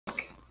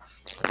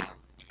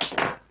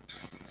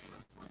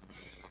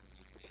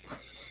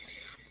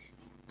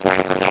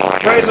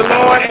Praise the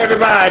Lord,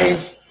 everybody.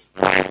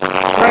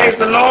 Praise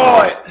the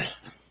Lord.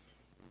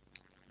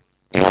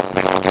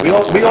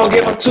 We gonna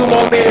give them 2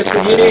 more minutes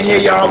to get in here,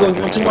 y'all. We're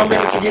gonna give them 2 more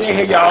minutes to get in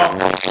here, y'all.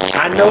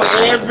 I know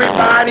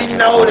everybody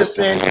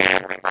noticing.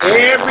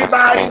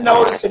 Everybody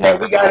noticing that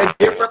we got a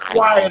different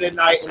choir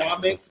tonight, and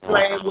I'm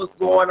explaining what's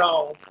going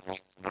on.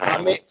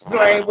 I'm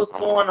explaining what's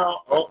going on.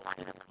 Oh,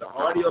 the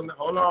audio.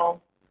 Hold on.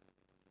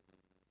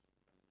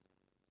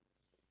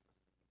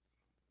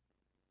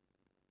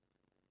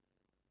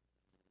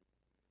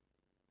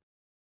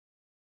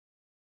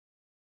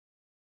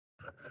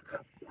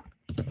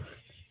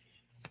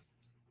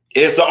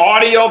 Is the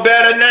audio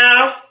better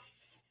now?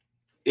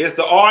 Is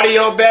the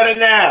audio better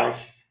now?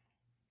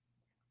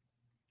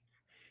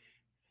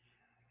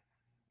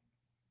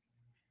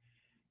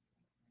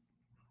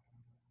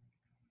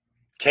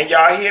 Can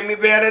y'all hear me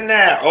better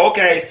now?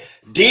 Okay.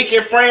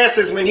 Deacon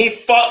Francis, when he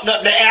fucked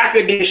up the air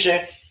condition,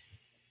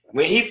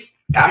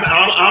 I'm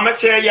gonna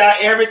tell y'all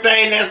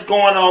everything that's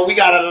going on. We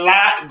got a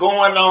lot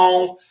going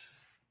on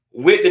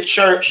with the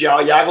church, y'all.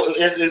 We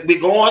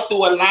going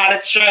through a lot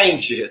of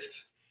changes.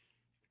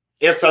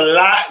 It's a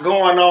lot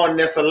going on.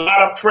 There's a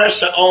lot of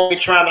pressure on me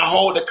trying to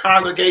hold the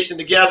congregation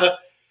together.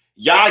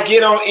 Y'all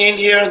get on in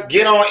here.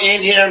 Get on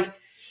in here.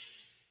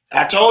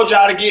 I told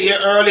y'all to get here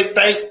early.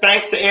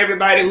 Thanks to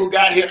everybody who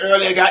got here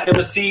early and got them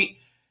a seat.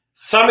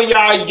 Some of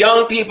y'all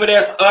young people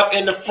that's up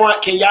in the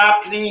front, can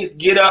y'all please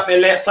get up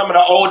and let some of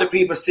the older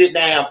people sit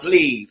down,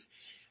 please?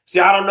 See,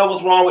 I don't know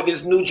what's wrong with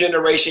this new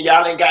generation.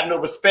 Y'all ain't got no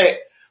respect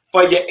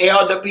for your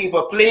elder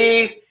people.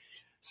 Please,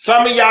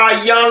 some of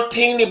y'all young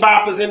teeny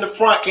boppers in the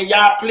front, can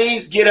y'all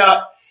please get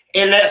up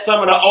and let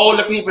some of the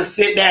older people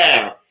sit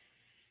down?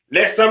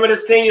 Let some of the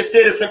senior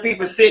citizen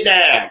people sit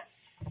down.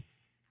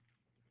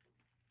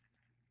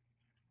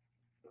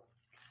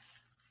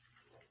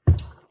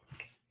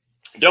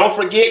 Don't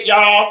forget,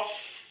 y'all,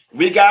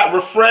 we got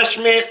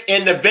refreshments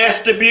in the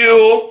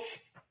vestibule.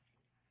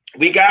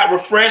 We got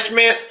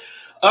refreshments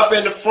up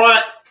in the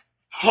front.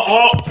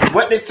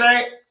 What they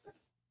say?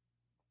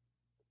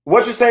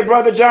 What you say,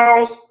 Brother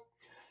Jones?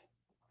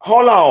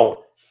 Hold on.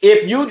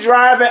 If you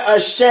driving a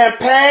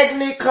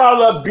champagne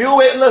color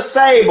Buick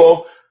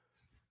LeSabre,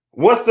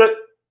 what's the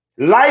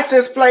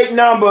license plate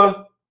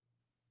number?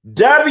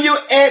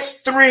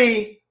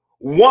 WX3149,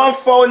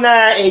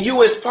 and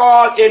you is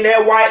parked in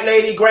that white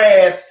lady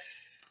grass.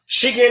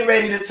 She getting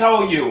ready to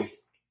tow you.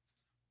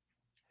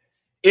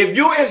 If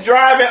you is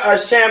driving a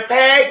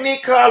champagne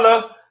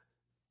color,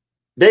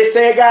 they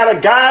say got a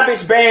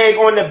garbage bag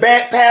on the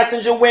back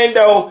passenger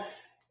window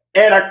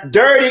and a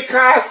dirty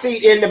car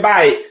seat in the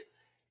bike.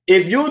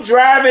 If you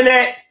driving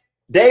that,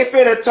 they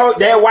finna tow.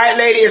 That white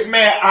lady is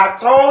mad. I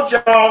told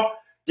y'all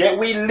that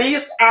we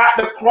leased out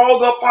the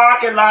Kroger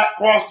parking lot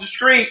across the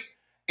street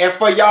and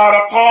for y'all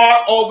to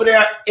park over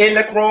there in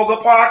the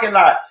Kroger parking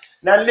lot.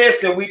 Now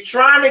listen, we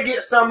trying to get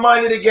some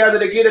money together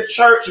to get a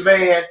church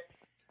van,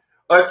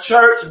 a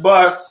church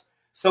bus,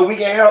 so we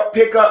can help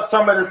pick up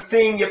some of the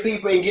senior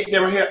people and get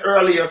them here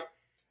earlier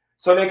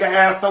so they can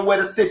have somewhere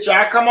to sit.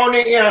 Y'all come on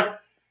in here.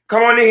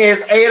 Come on in here.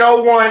 It's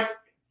 8:01.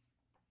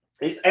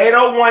 It's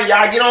 8:01.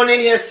 Y'all get on in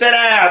here and sit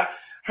down.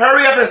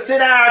 Hurry up and sit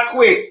down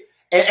quick.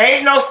 And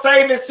ain't no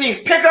saving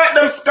seats. Pick up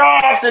them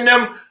scarves and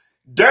them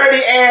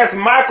dirty ass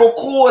Michael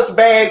Kors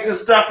bags and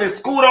stuff and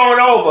scoot on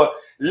over.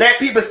 Let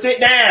people sit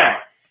down.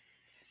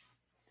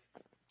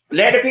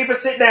 Let the people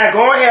sit down.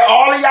 Go ahead.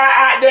 All of y'all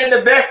out there in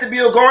the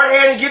vestibule, go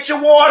ahead and get your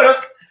waters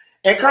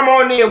and come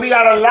on in. We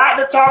got a lot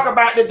to talk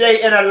about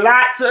today and a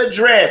lot to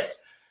address.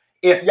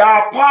 If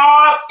y'all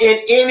park in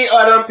any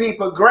of them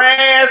people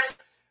grass,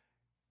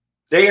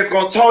 they is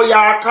going to tow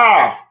y'all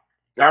car.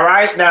 All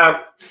right?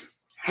 Now,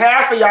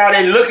 half of y'all,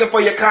 they looking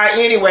for your car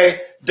anyway.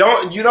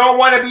 You don't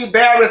want to be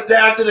embarrassed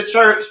down to the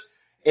church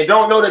and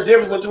don't know the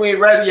difference between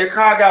whether your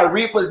car got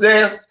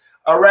repossessed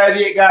or whether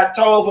it got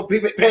towed for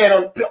people paying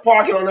on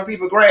parking on the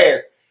people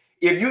grass.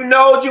 If you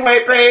know you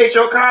ain't paid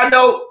your car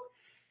note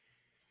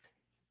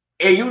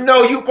and you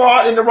know you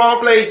parked in the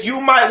wrong place,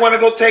 you might want to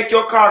go take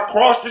your car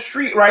across the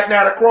street right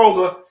now to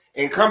Kroger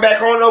and come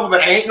back on over.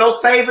 But ain't no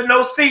saving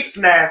no seats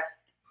now.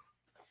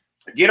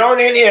 Get on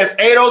in here. It's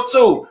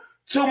 8:02.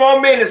 2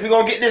 more minutes. We're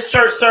going to get this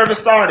church service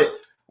started.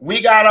 We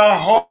got a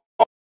whole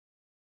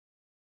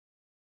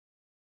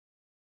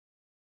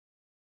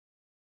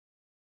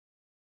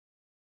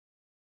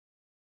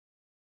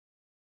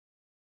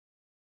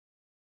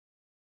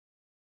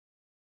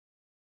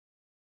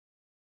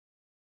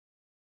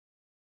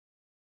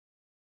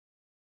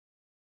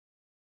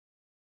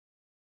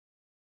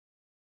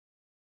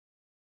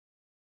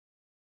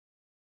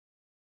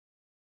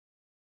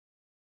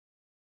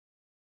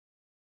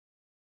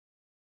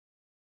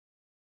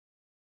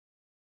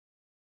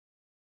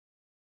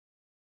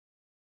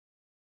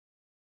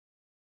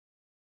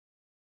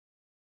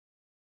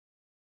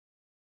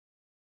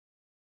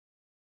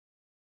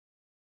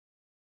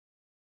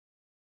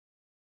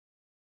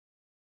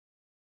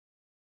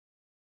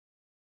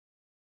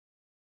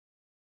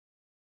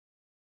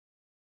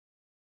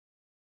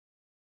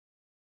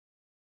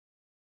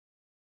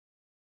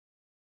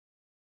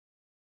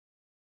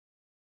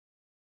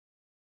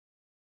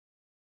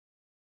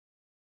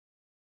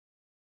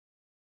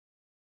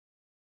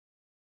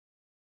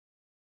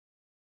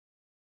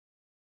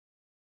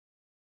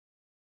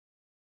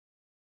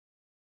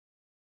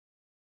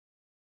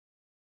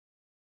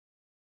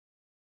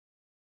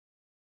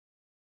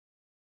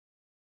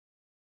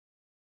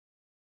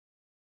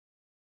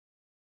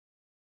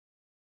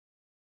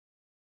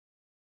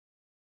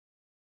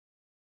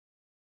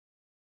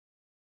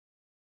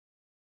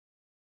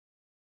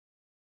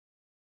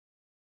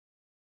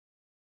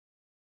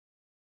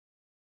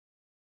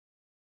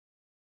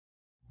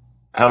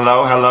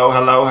Hello, hello,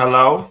 hello,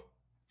 hello.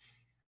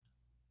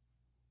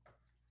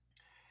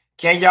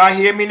 Can y'all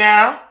hear me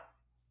now?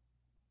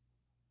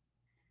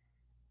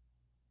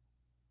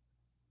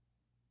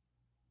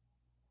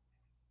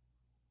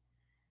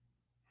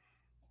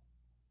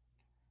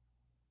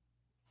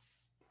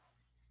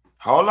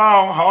 Hold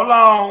on, hold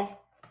on.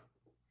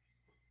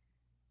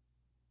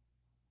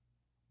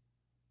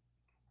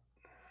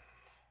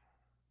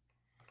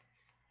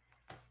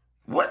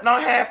 What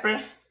not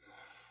happened?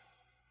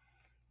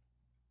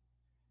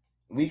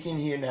 We can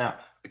hear now.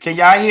 Can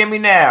y'all hear me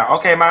now?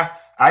 Okay,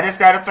 I just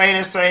got a thing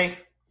to say.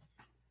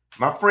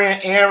 My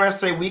friend Aaron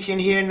say we can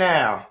hear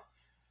now.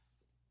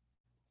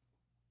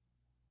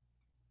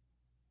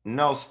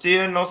 No,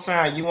 still no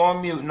sound. You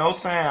on mute, no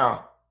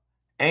sound.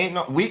 Ain't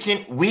no we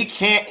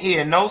can't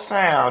hear. No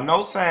sound,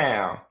 no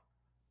sound.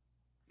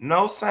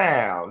 No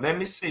sound. Let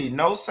me see.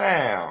 No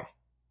sound.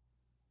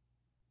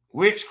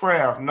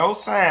 Witchcraft, no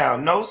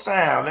sound, no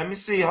sound. Let me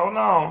see. Hold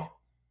on.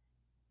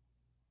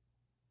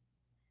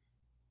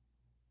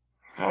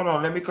 Hold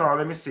on,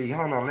 let me see.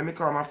 Hold on, let me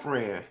call my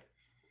friend.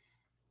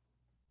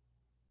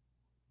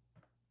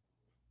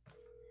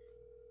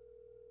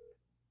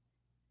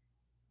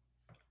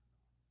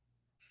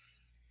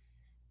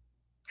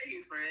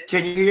 Hey, friend.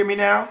 Can you hear me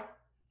now?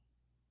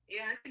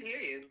 Yeah, I can hear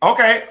you.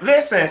 Okay,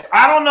 listen,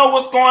 I don't know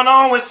what's going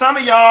on with some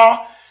of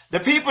y'all. The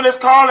people that's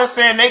calling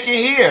saying they can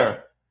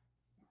hear.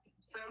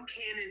 Some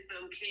can and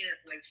some can't,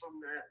 like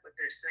from what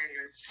they're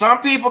saying.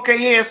 Some people can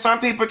hear, some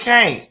people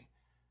can't.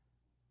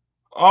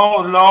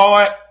 Oh,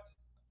 Lord.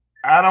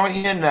 I don't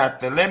hear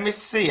nothing. Let me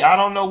see. I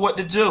don't know what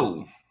to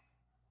do.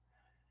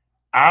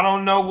 I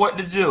don't know what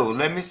to do.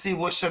 Let me see.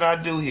 What should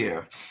I do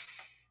here?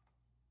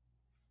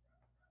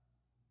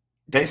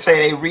 They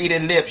say they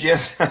reading lips.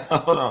 Yes.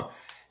 Hold on.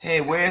 Hey,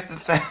 where's the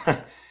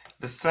sound?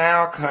 The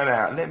sound cut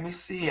out. Let me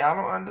see. I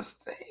don't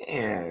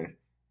understand.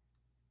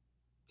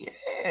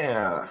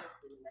 Yeah.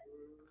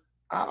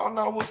 I don't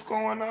know what's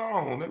going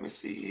on. Let me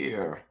see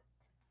here.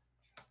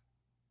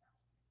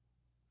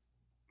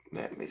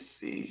 Let me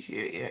see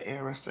here. Yeah,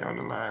 Aaron, stay on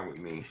the line with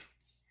me.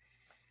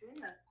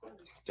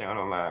 Stay on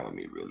the line with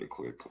me really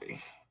quickly.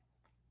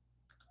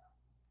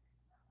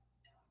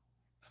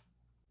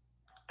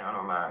 Stay on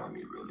the line with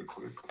me really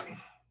quickly.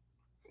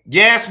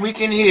 Yes, we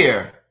can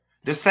hear.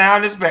 The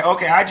sound is back.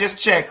 Okay, I just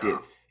checked it.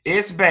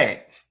 It's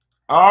back.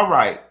 All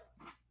right.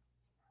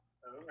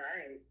 All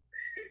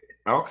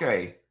right.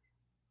 Okay.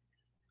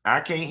 I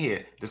can't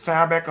hear. The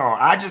sound back on.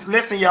 I just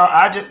listen,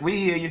 y'all. We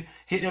hear you.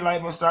 Hit the like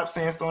button, stop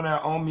saying, slow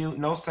down, on mute,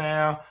 no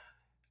sound.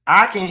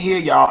 I can hear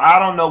y'all. I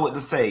don't know what to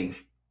say.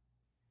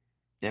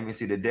 Let me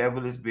see. The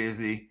devil is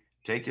busy.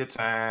 Take your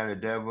time. The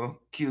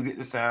devil. Q, get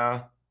the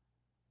sound.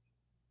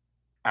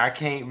 I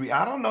can't read.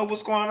 I don't know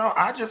what's going on.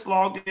 I just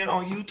logged in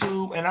on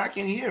YouTube and I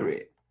can hear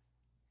it.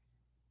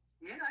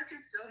 Yeah, I can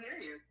still hear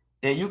you.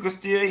 And you can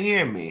still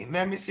hear me.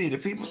 Let me see. The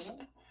people.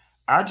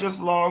 I just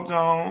logged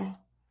on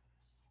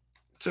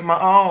to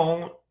my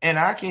own and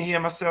I can hear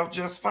myself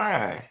just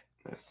fine.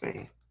 Let's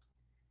see.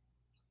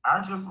 I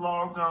just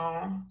logged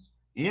on.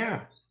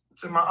 Yeah.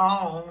 To my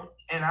own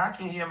and I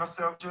can hear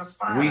myself just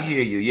fine. We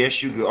hear you.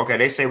 Yes, you good. Okay,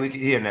 they say we can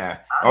hear now.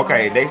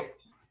 Okay,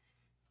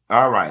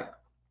 all right.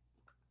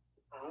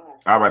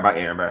 All right, bye,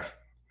 Aaron. Bye.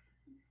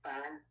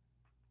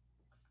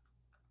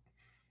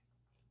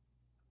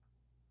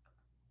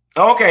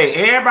 Okay,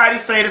 everybody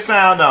say the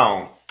sound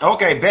on.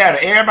 Okay, better.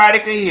 Everybody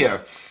can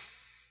hear.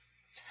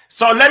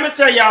 So let me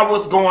tell y'all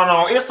what's going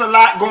on. It's a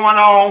lot going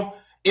on.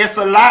 It's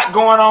a lot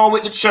going on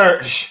with the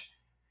church.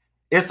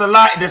 It's a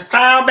lot. The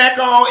sound back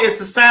on. It's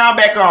the sound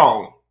back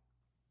on.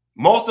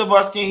 Most of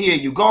us can hear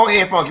you. Go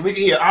ahead, Funky. We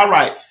can hear. All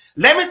right.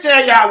 Let me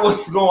tell y'all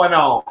what's going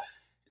on.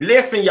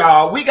 Listen,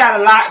 y'all. We got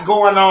a lot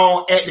going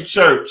on at the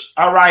church.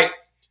 All right.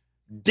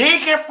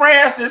 Deacon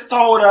Francis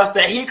told us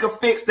that he could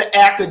fix the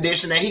air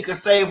conditioner. He could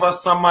save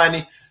us some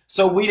money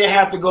so we didn't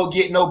have to go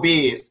get no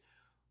bids.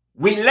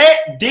 We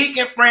let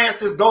Deacon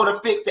Francis go to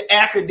fix the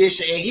air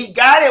conditioner, and he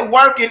got it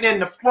working in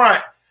the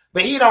front,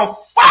 but he don't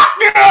fuck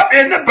it up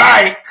in the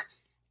back,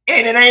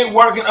 and it ain't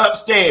working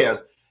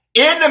upstairs.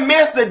 In the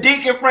midst of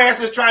Deacon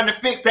Francis trying to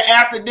fix the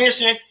air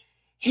conditioner,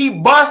 he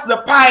bust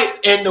the pipe,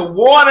 and the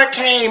water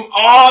came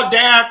all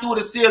down through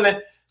the ceiling.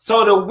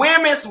 So the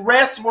women's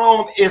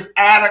restroom is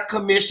out of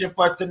commission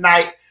for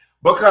tonight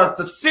because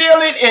the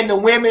ceiling in the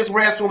women's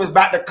restroom is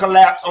about to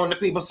collapse on the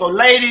people. So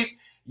ladies,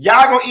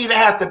 y'all gonna either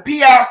have to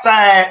pee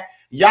outside,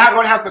 y'all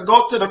gonna have to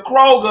go to the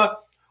Kroger,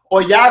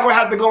 or y'all gonna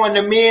have to go in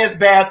the men's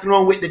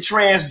bathroom with the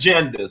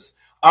transgenders.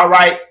 All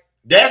right,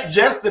 that's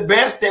just the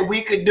best that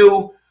we could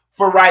do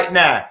for right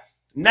now.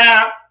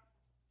 Now,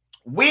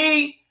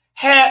 we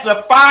had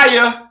to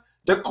fire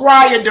the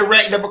choir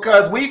director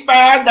because we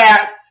found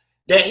out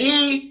that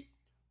he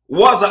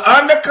was an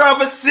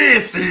undercover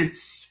sissy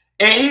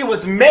and he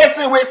was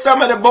messing with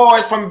some of the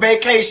boys from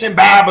Vacation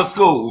Bible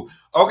School.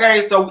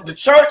 Okay, so the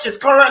church is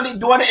currently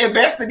doing an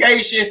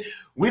investigation.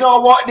 We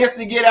don't want this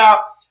to get out.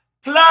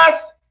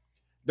 Plus,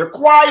 the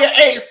choir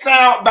ain't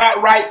sound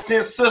about right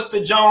since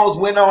Sister Jones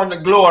went on to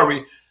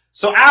glory.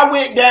 So I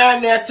went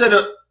down there to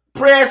the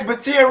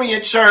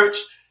Presbyterian church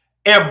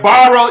and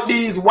borrowed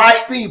these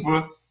white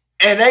people,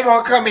 and they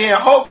gonna come in.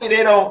 Hopefully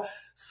they don't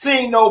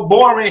sing no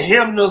boring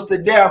hymnals to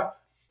death.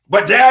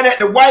 But down at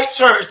the white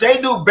church, they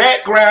do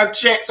background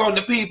checks on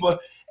the people,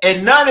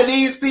 and none of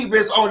these people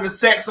is on the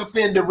sex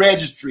offender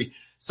registry.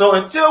 So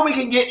until we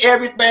can get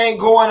everything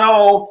going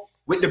on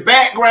with the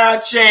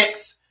background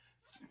checks,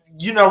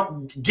 you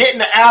know, getting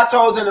the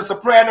altos and the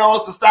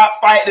sopranos to stop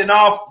fighting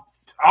off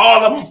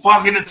all of them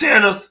fucking the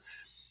tenors,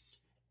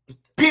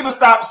 people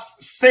stop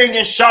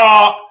singing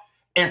sharp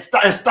and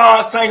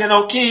start singing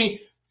on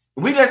key.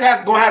 We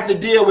just gonna have to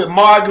deal with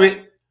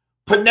Margaret,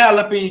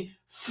 Penelope,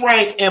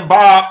 Frank, and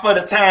Bob for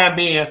the time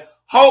being.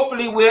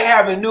 Hopefully we'll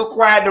have a new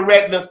choir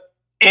director,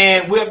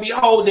 and we'll be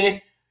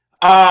holding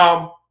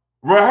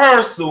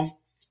rehearsal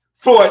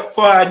for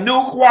a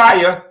new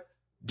choir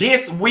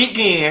this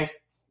weekend,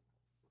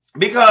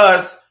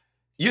 because,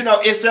 you know,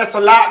 it's just a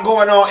lot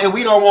going on and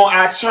we don't want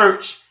our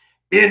church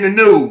in the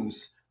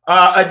news.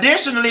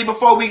 Additionally,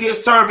 before we get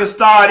service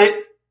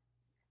started,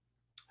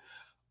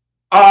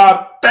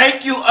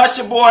 thank you,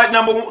 Usher Board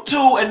number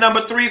 2 and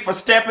number 3 for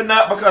stepping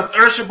up, because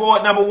Usher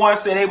Board number 1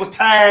 said they was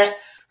tired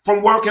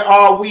from working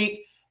all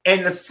week,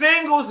 and the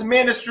singles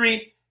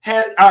ministry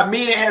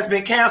meeting has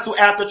been canceled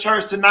after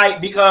church tonight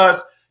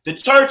because the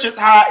church is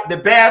hot, the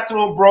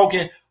bathroom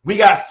broken, we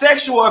got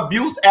sexual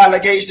abuse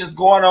allegations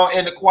going on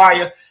in the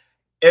choir,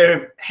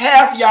 and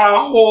half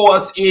y'all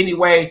whores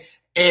anyway,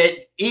 and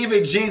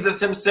even Jesus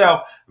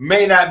himself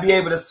may not be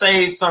able to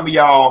save some of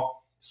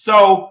y'all.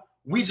 So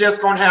we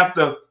just gonna have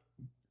to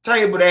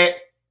table that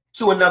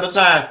to another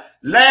time.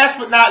 Last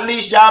but not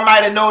least, y'all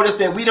might have noticed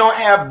that we don't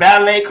have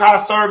valet car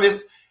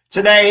service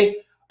today.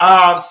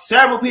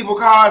 Several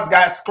people's cars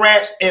got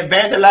scratched and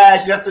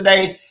vandalized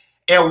yesterday,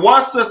 and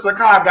one sister's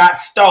car got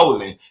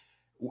stolen.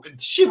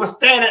 She was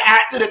standing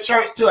out to the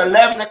church till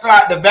 11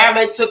 o'clock. The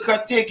valet took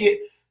her ticket,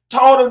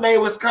 told them they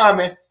was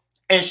coming,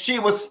 and she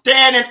was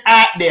standing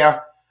out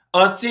there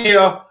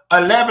until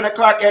 11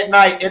 o'clock at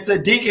night,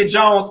 until Deacon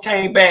Jones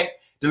came back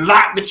to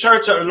lock the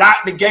church up,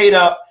 lock the gate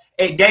up,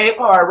 and gave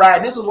her a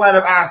ride. This was one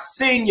of our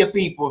senior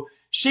people.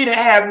 She didn't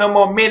have no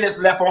more minutes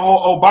left on her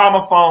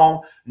Obama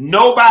phone.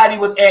 Nobody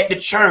was at the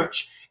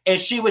church, and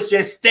she was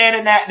just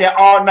standing out there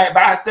all night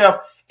by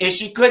herself, and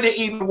she couldn't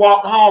even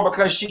walk home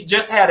because she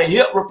just had a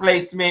hip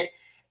replacement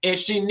and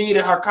she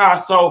needed her car.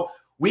 So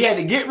we had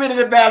to get rid of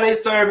the valet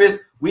service.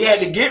 We had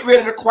to get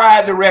rid of the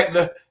choir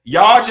director.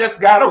 Y'all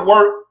just got to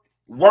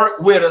work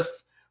with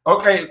us.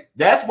 Okay,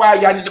 that's why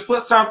y'all need to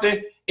put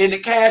something in the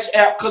Cash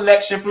App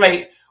collection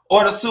plate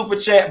or the super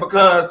chat,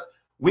 because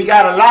we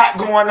got a lot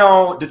going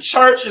on. The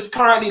church is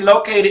currently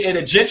located in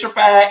a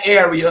gentrified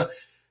area.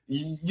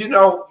 You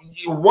know,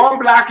 one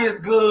block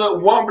is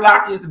good, one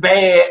block is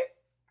bad.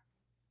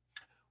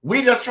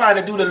 We just trying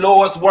to do the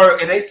Lord's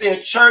work. And they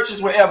said church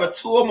is wherever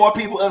 2 or more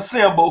people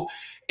assemble,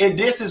 and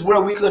this is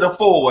where we could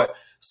afford.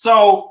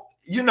 So,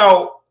 you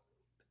know,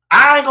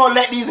 I ain't gonna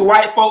let these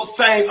white folks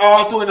sing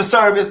all through the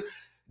service.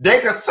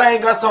 They could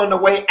sing us on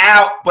the way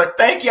out. But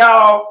thank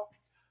y'all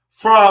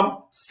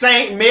from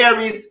St.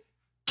 Mary's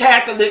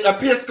Catholic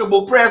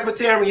Episcopal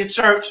Presbyterian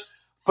Church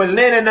for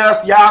lending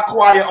us y'all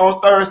choir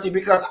on Thursday,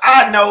 because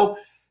I know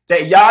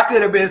that y'all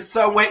could have been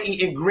somewhere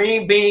eating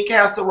green bean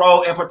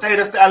casserole and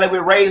potato salad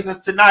with raisins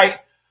tonight,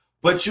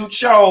 but you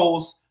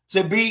chose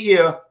to be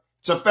here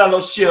to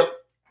fellowship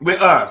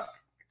with us.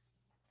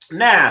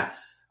 Now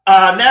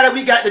that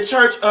we got the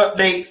church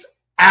updates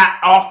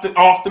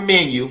off the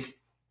menu,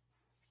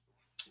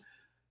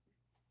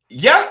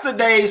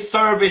 yesterday's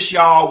service,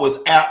 y'all, was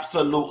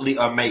absolutely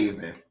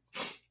amazing.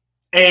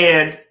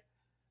 And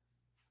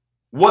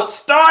what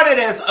started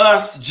as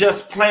us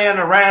just playing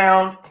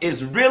around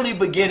is really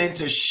beginning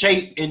to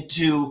shape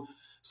into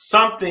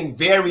something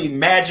very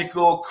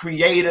magical,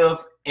 creative,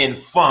 and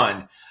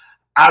fun.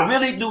 I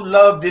really do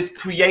love this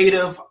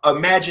creative,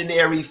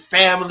 imaginary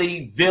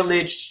family,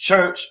 village,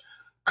 church,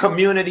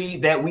 community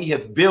that we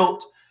have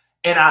built.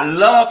 And I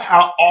love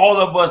how all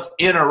of us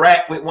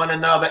interact with one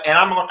another. And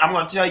I'm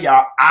going to tell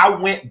y'all, I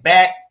went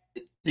back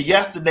to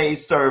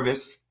yesterday's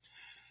service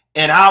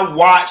and I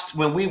watched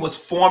when we was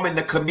forming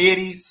the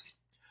committees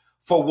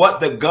for what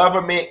the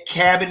government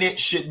cabinet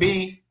should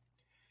be,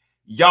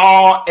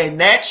 y'all, and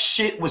that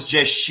shit was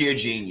just sheer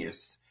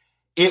genius.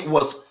 It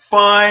was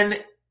fun.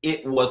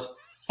 It was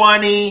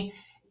funny.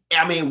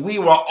 I mean, we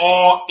were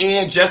all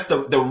in. Just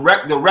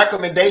the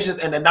recommendations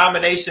and the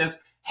nominations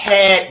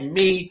had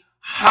me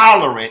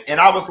hollering. And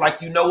I was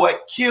like, you know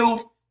what,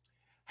 Q,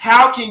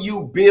 how can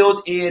you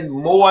build in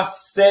more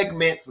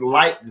segments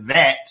like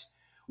that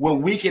where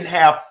we can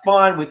have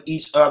fun with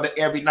each other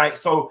every night?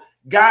 So,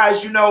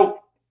 guys, you know,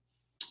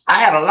 I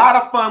had a lot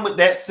of fun with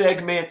that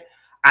segment.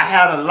 I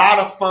had a lot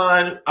of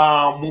fun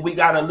when we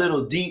got a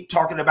little deep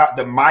talking about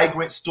the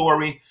migrant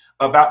story,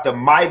 about the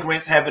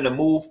migrants having to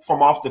move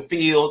from off the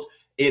field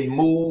and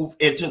move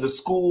into the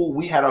school.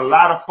 We had a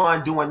lot of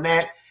fun doing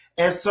that.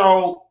 And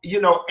so,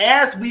 you know,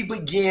 as we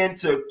begin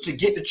to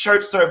get the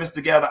church service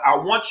together, I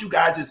want you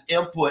guys'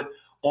 input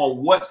on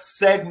what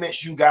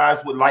segments you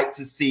guys would like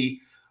to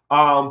see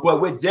But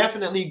we're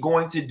definitely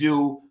going to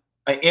do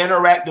an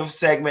interactive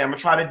segment. I'm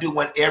gonna try to do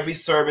one every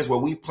service where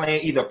we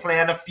either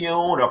plan a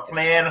funeral or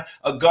plan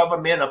a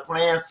government or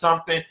plan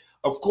something.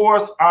 Of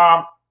course,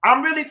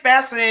 I'm really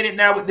fascinated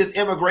now with this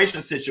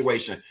immigration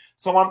situation.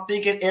 So I'm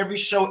thinking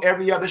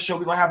every other show,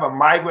 we're gonna have a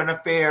migrant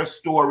affairs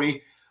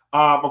story.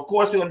 Of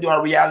course, we're gonna do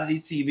our reality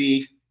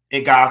TV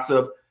and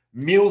gossip,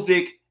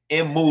 music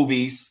and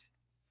movies,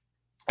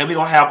 and we're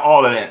gonna have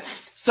all of that.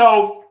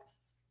 So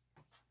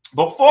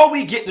before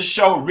we get the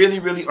show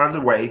really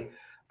underway,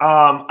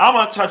 I'm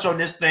going to touch on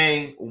this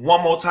thing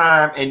one more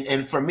time,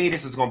 and for me,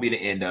 this is going to be the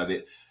end of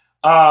it.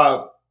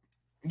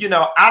 You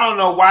know, I don't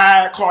know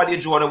why Claudia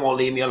Jordan won't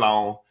leave me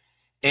alone,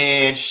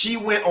 and she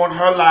went on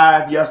her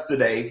live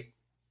yesterday,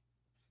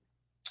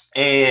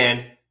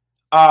 and,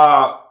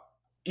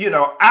 you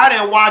know, I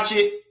didn't watch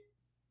it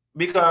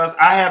because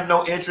I have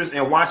no interest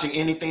in watching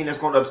anything that's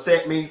going to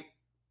upset me,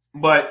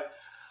 but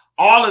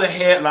all of the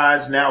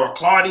headlines now are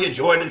Claudia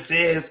Jordan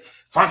says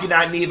Funky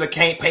Dineva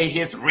can't pay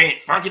his rent.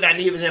 Funky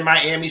Dineva's in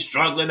Miami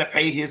struggling to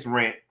pay his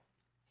rent.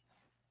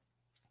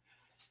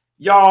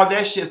 Y'all,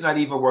 that shit's not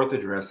even worth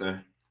addressing.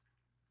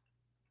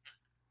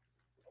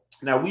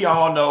 Now, we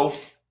all know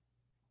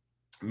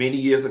many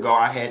years ago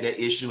I had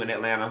that issue in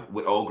Atlanta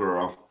with old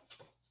girl.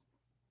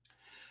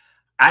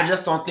 I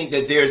just don't think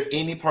that there's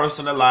any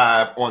person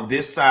alive on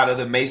this side of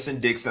the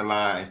Mason-Dixon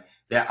line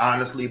that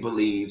honestly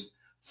believes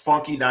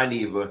Funky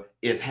Dineva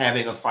is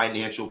having a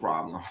financial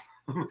problem.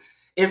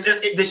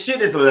 The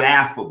shit is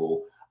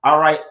laughable. All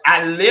right.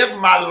 I live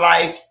my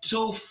life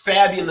too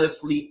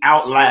fabulously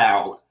out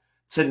loud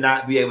to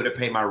not be able to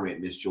pay my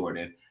rent, Miss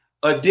Jordan.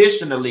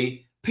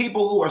 Additionally,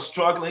 people who are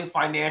struggling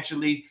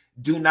financially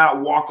do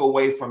not walk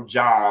away from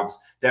jobs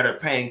that are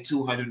paying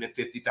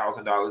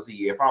 $250,000 a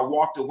year. If I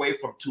walked away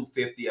from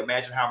 $250,000,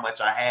 imagine how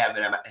much I have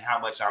and how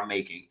much I'm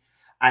making.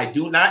 I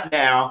do not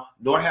now,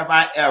 nor have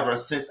I ever,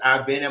 since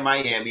I've been in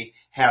Miami,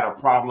 had a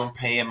problem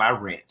paying my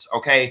rent.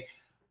 Okay.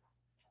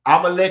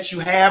 I'm going to let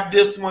you have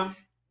this one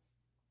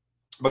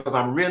because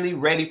I'm really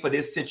ready for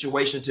this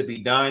situation to be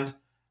done.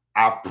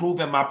 I've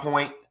proven my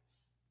point.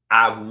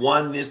 I've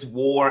won this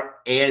war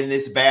and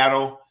this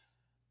battle.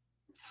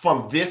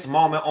 From this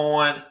moment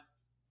on,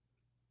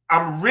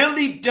 I'm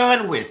really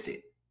done with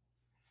it.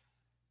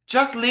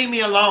 Just leave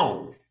me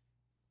alone.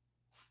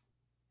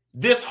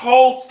 This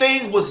whole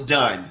thing was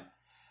done.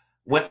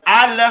 When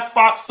I left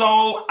Fox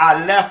Soul,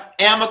 I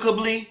left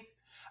amicably.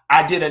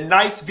 I did a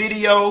nice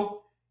video.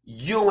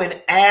 You and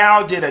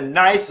Al did a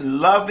nice,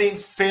 loving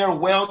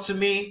farewell to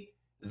me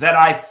that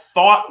I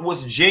thought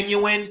was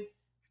genuine,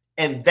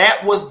 and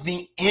that was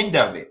the end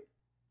of it.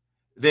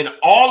 Then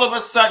all of a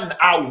sudden,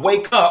 I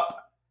wake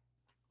up.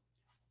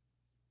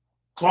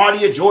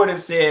 Claudia Jordan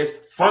says,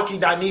 Funky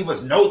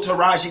Dineva's no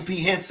Taraji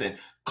P. Henson.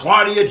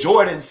 Claudia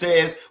Jordan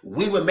says,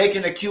 we were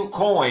making a cute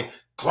coin.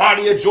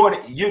 Claudia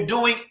Jordan, you're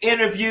doing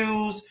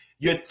interviews.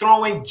 You're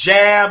throwing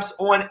jabs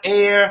on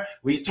air.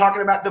 We're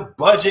talking about the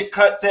budget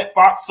cuts at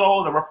Fox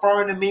Soul and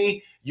referring to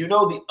me. You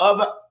know, the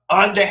other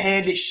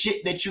underhanded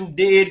shit that you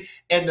did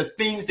and the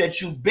things that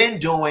you've been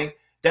doing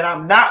that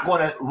I'm not going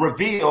to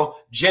reveal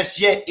just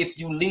yet if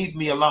you leave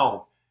me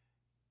alone.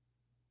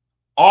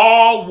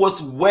 All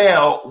was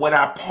well when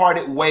I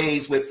parted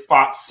ways with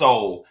Fox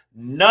Soul.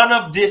 None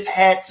of this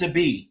had to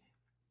be.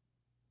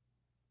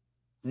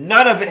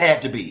 None of it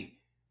had to be.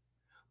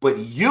 But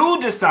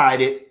you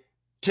decided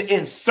to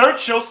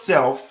insert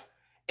yourself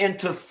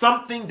into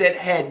something that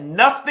had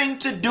nothing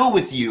to do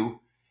with you,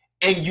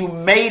 and you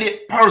made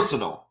it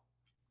personal.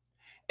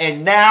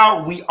 And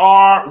now we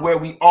are where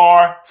we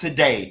are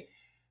today.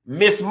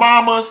 Miss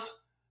Mamas,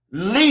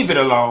 leave it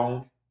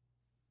alone.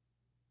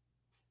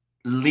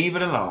 Leave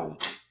it alone.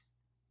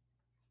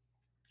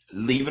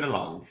 Leave it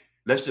alone.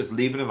 Let's just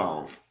leave it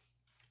alone.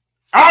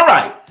 All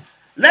right,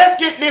 let's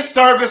get this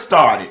service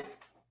started.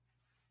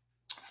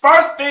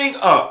 First thing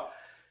up.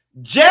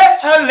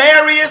 Jess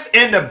Hillarious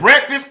in the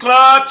Breakfast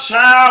Club.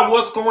 Child,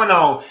 what's going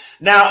on?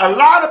 Now, a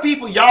lot of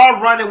people,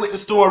 y'all running with the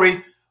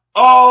story.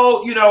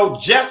 Oh, you know,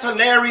 Jess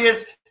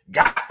Hillarious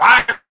got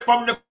fired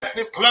from the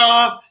Breakfast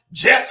Club.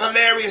 Jess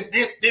Hillarious,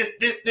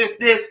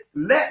 this.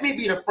 Let me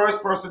be the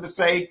first person to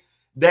say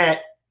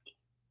that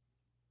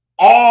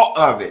all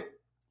of it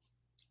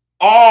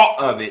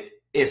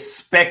is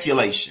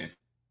speculation.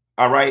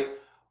 All right?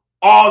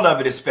 All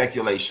of it is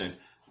speculation.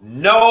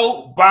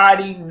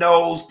 Nobody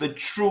knows the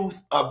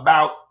truth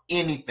about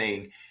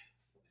anything.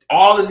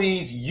 All of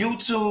these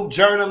YouTube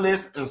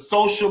journalists and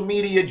social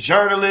media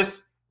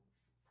journalists,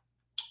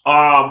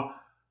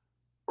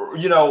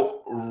 you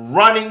know,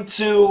 running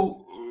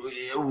to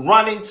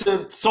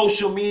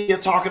social media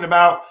talking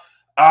about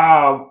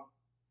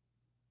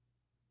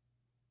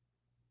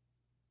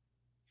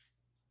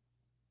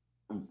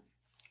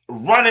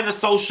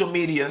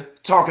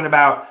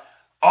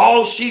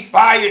oh, she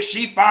fired.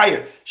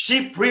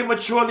 She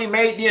prematurely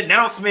made the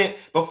announcement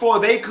before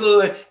they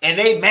could, and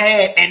they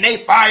mad, and they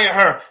fired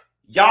her.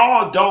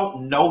 Y'all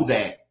don't know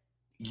that.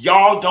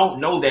 Y'all don't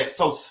know that.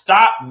 So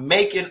stop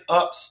making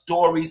up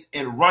stories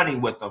and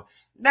running with them.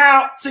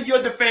 Now, to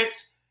your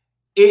defense,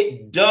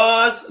 it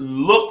does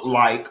look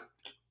like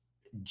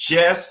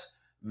Jess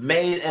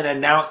made an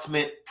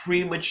announcement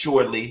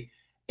prematurely,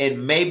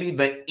 and maybe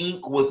the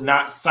ink was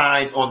not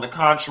signed on the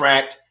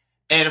contract,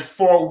 and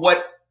for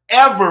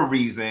whatever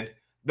reason,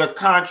 the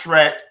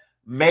contract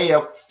may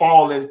have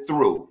fallen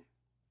through.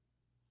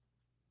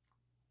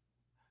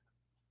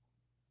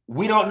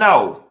 We don't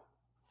know.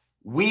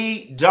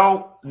 We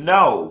don't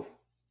know.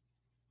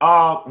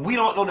 We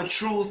don't know the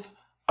truth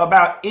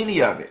about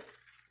any of it.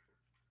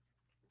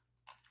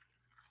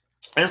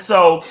 And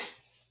so,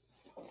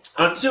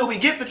 until we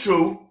get the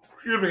truth,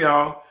 hear me,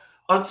 y'all.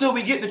 Until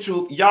we get the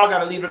truth, y'all got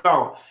to leave it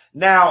alone.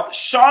 Now,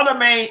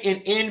 Charlamagne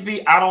and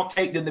Envy, I don't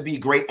take them to be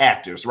great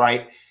actors,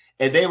 right?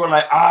 And they were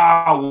like,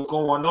 what's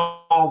going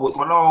on? What's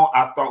going on?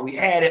 I thought we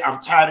had it. I'm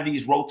tired of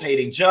these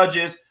rotating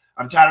judges.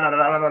 I'm tired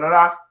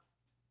of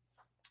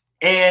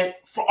And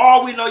for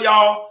all we know,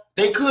 y'all,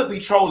 they could be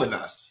trolling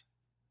us.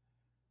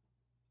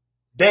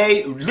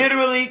 They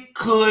literally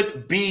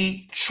could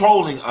be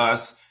trolling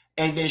us.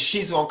 And then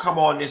she's going to come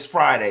on this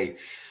Friday.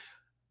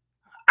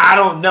 I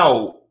don't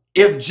know.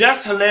 If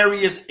Jess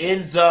Hillarious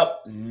ends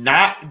up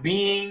not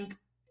being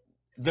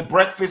the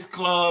Breakfast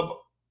Club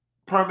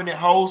permanent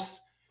host,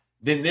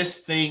 then this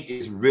thing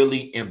is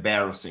really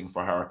embarrassing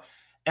for her.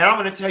 And I'm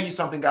going to tell you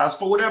something, guys.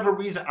 For whatever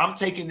reason, I'm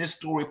taking this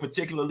story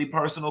particularly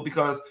personal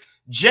because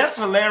Jess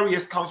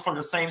Hillarious comes from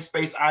the same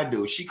space I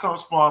do. She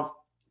comes from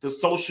the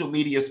social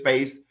media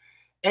space.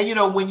 And, you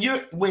know, when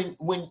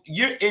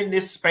you're in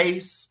this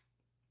space,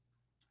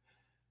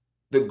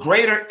 the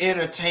greater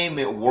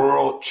entertainment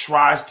world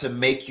tries to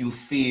make you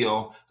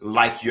feel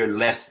like you're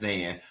less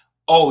than.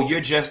 Oh,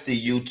 you're just a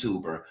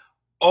YouTuber.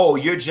 Oh,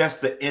 you're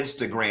just an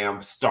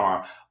Instagram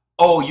star.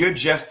 Oh, you're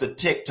just a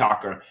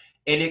TikToker.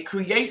 And it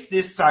creates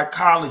this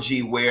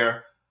psychology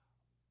where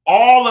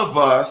all of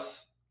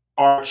us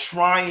are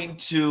trying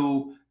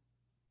to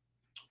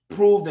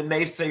prove the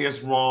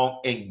naysayers wrong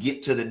and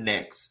get to the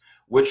next.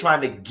 We're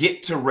trying to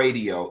get to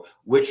radio.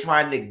 We're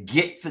trying to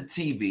get to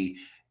TV.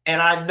 And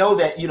I know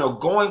that, you know,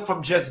 going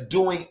from just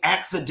doing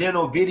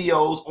accidental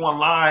videos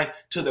online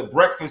to the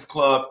Breakfast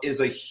Club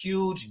is a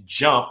huge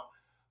jump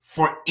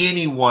for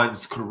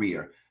anyone's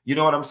career. You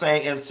know what I'm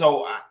saying? And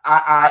so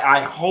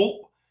I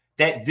hope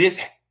that this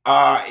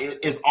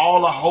is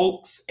all a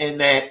hoax and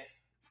that,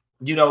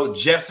 you know,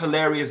 Jess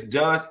Hillarious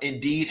does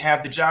indeed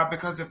have the job,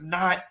 because if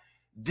not,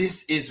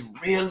 this is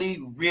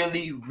really,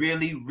 really,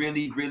 really,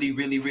 really, really,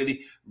 really,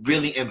 really,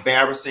 really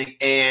embarrassing.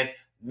 And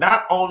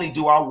not only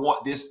do I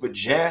want this for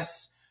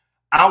Jess,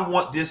 I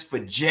want this for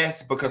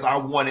Jess because I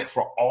want it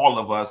for all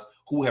of us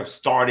who have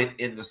started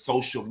in the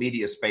social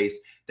media space,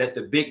 that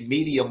the big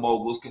media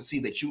moguls can see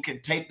that you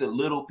can take the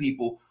little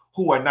people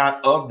who are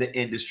not of the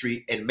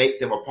industry and make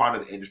them a part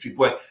of the industry.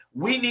 But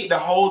we need to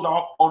hold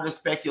off on the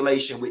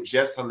speculation with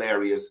Jess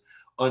Hillarious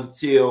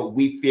until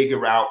we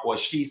figure out, or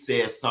she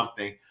says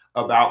something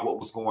about what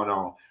was going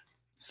on.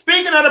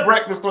 Speaking of the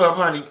Breakfast Club,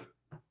 honey,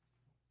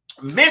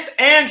 Miss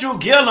Andrew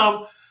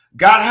Gilliam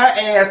got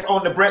her ass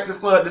on the Breakfast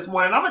Club this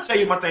morning. I'm going to tell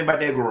you one thing about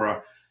that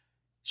girl.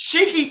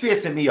 She keep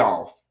pissing me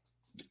off.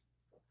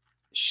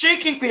 She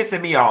keep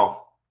pissing me off.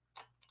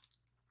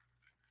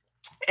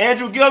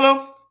 Andrew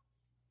Gilliam,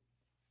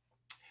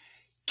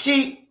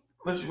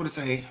 what did it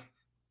say?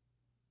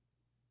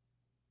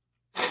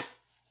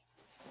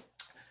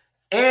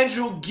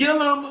 Andrew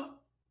Gilliam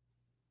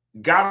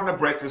got on the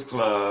Breakfast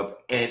Club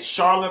and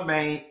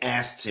Charlamagne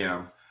asked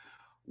him,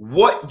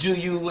 what do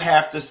you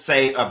have to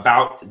say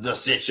about the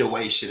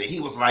situation? And he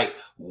was like,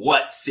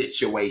 what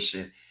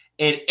situation?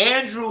 And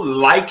Andrew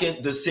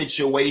likened the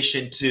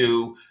situation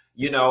to,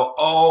 you know,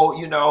 oh,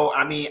 you know,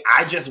 I mean,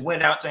 I just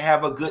went out to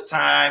have a good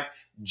time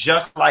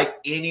just like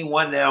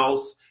anyone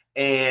else.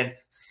 And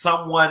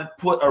someone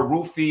put a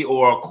roofie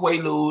or a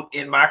Quaalude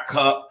in my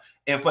cup.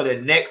 And for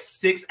the next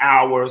 6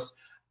 hours,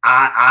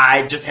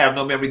 I just have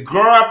no memory.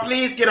 Girl,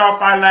 please get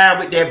off our line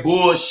with that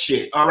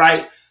bullshit. All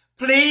right.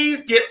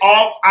 Please get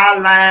off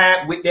our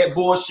line with that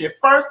bullshit.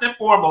 First and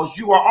foremost,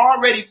 you are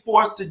already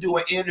forced to do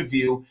an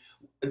interview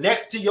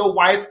next to your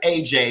wife,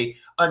 AJ,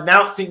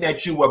 announcing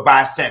that you were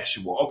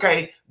bisexual,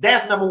 okay?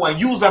 That's number one.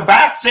 You's a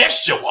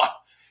bisexual.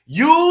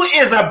 You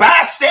is a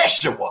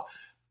bisexual.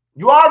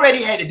 You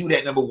already had to do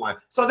that, number one.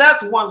 So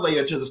that's one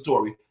layer to the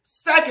story.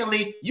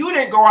 Secondly, you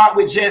didn't go out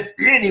with just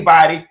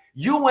anybody.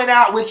 You went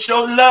out with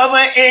your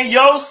lover and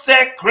your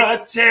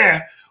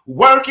secretary,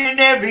 working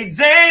every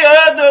day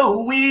of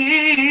the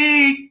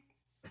week.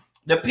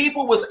 The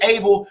people was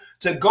able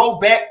to go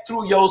back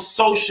through your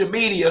social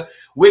media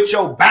with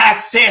your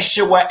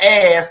bisexual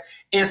ass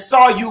and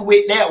saw you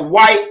with that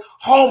white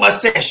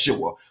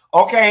homosexual.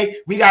 Okay,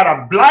 we got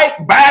a black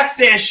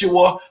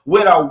bisexual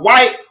with a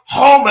white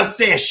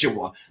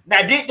homosexual.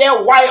 Now, did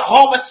that white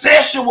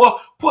homosexual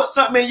put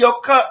something in your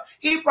cup?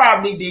 He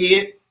probably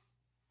did.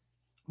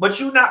 But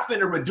you're not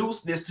finna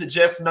reduce this to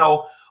just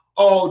know,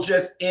 oh,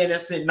 just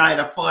innocent night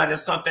of fun and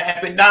something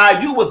happened. Nah,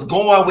 you was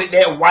going with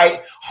that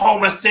white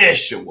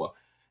homosexual.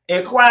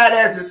 And quiet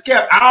as it's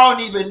kept, I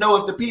don't even know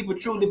if the people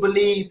truly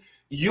believe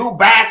you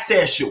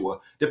bisexual.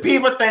 The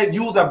people think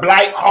you's a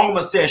black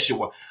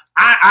homosexual.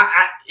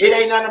 It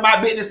ain't none of my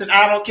business, and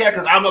I don't care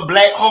because I'm a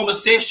black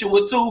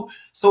homosexual too.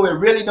 So it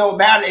really don't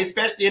matter,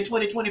 especially in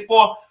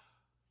 2024.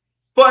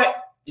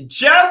 But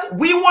just,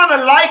 we want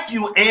to like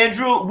you,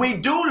 Andrew. We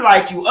do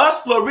like you.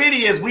 Us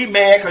Floridians, we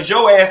mad because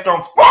your ass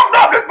done fucked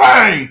up the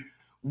thing.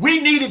 We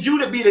needed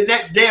you to be the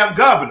next damn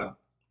governor.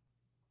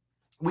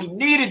 We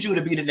needed you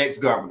to be the next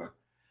governor.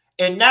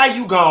 And now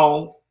you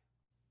gone.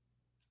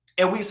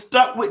 And we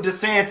stuck with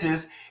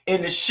DeSantis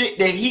and the shit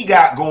that he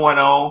got going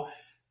on.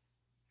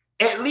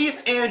 At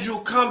least,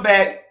 Andrew, come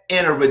back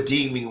in a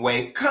redeeming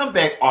way. Come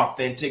back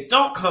authentic.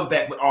 Don't come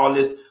back with all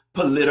this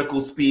political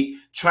speak,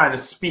 trying to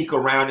speak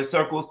around in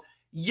circles.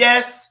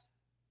 Yes,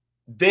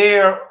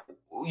 there,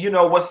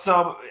 was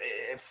some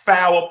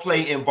foul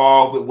play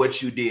involved with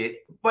what you did.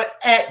 But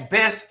at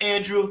best,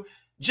 Andrew,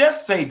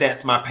 just say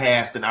that's my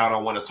past and I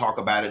don't want to talk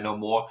about it no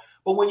more.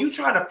 But when you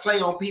try to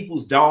play on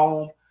people's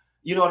dome,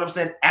 you know what I'm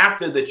saying?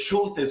 After the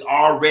truth is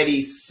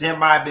already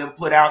been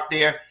put out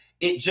there,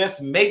 it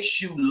just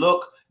makes you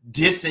look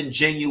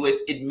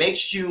disingenuous. It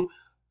makes you,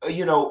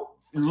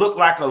 look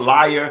like a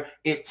liar.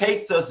 It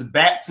takes us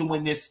back to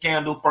when this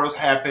scandal first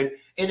happened.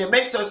 And it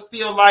makes us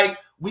feel like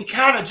we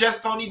kind of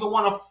just don't even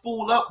want to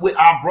fool up with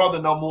our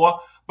brother no more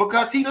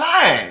because he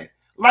lied.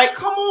 Like,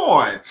 come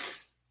on.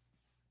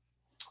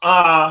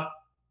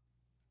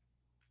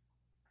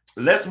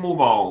 Let's move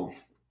on.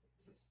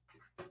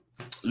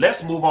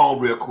 Let's move on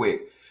real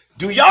quick.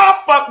 Do y'all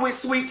fuck with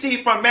Sweeat Tea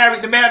from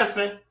Married to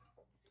Madison?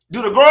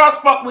 Do the girls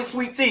fuck with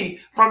Sweeat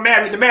Tea from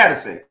Married to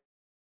Madison?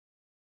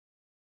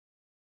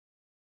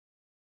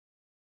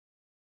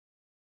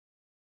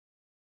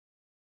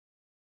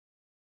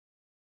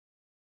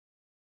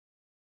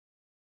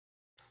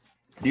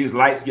 These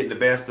lights getting the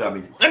best of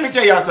me. Let me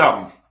tell y'all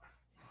something.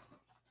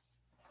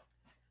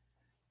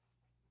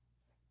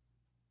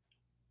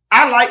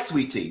 I like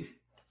Sweeat Tea.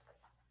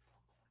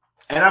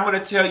 And I'm going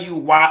to tell you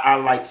why I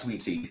like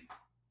Sweeat Tea.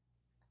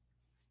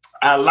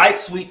 I like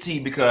Sweeat Tea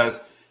because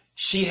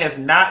she has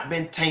not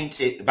been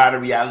tainted by the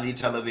reality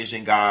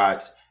television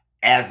gods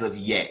as of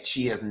yet.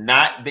 She has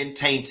not been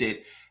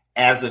tainted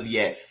as of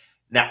yet.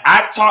 Now,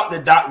 I talked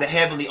to Dr.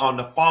 Heavenly on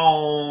the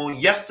phone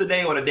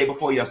yesterday or the day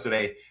before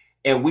yesterday,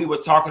 and we were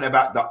talking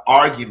about the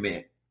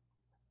argument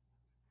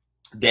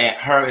that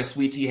her and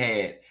Sweeat Tea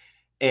had.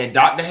 And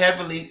Dr.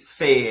 Heavenly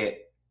said,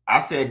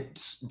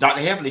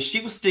 Dr. Heavenly,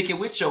 she was sticking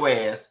with your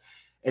ass.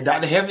 And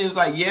Dr. Heavenly was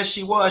like, yes,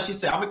 she was. She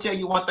said, I'm going to tell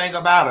you one thing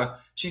about her.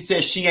 She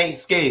said she ain't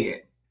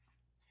scared.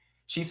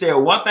 She said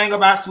one thing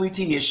about Sweeat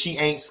Tea is she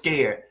ain't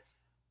scared.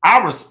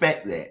 I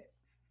respect that.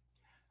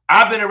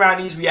 I've been around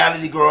these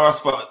reality girls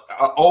for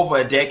over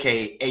a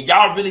decade, and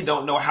y'all really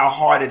don't know how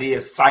hard it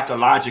is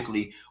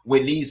psychologically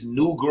when these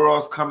new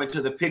girls come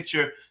into the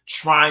picture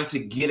trying to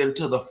get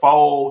into the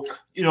fold.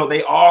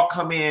 They all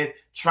come in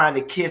trying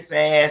to kiss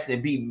ass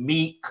and be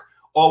meek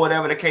or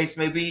whatever the case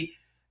may be.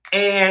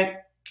 And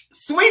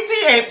Sweeat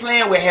Tea ain't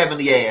playing with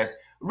Heavenly ass.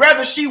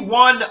 Whether she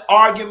won the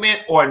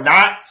argument or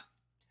not,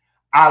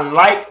 I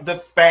like the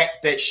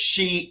fact that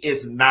she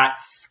is not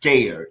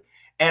scared.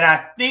 And I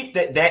think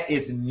that that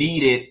is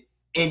needed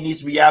in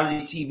these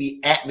reality TV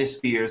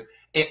atmospheres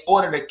in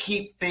order to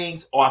keep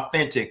things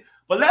authentic.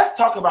 But let's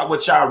talk about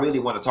what y'all really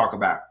want to talk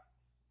about,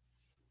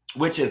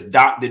 which is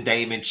Dr.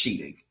 Damon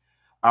cheating.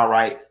 All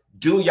right.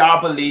 Do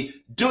y'all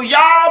believe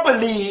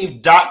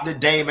Dr.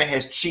 Damon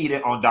has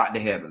cheated on Dr.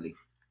 Heavenly?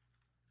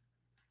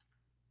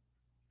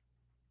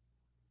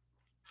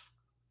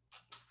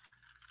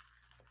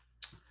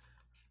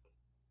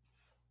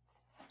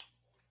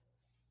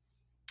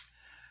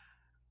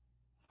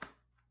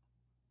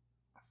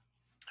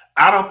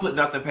 I don't put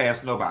nothing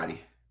past nobody,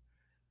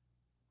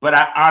 but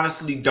I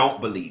honestly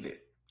don't believe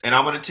it. And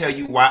I'm going to tell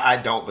you why I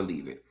don't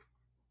believe it.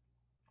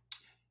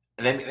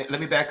 Let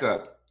me back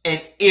up.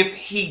 And if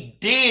he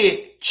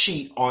did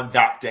cheat on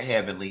Dr.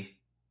 Heavenly,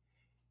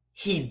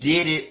 he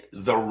did it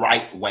the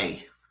right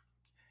way.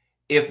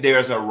 If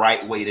there's a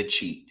right way to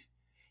cheat,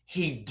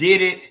 he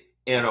did it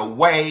in a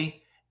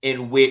way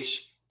in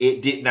which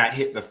it did not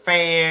hit the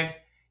fan.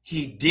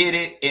 He did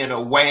it in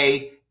a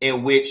way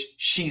in which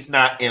she's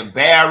not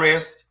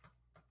embarrassed.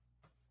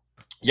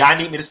 Y'all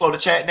need me to slow the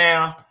chat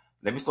down?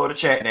 Let me slow the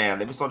chat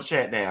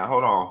down.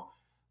 Hold on.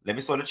 Let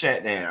me slow the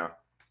chat down.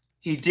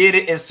 He did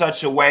it in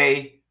such a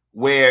way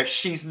where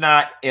she's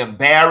not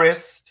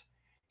embarrassed.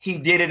 He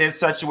did it in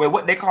such a way,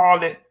 what they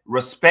call it?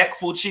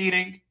 Respectful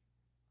cheating.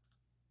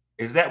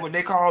 Is that what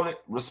they call it?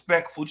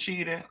 Respectful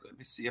cheating? Let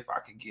me see if I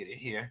can get it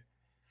here.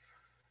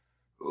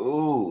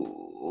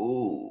 Ooh.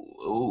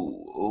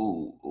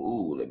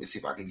 Let me see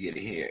if I can get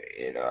it here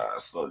and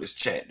slow this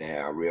chat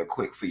down real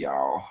quick for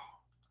y'all.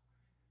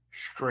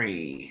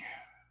 Screen,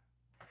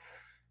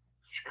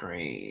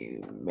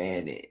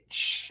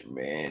 manage.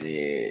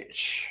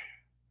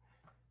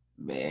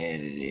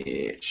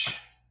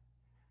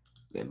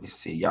 Let me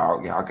see,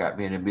 y'all got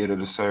me in the middle of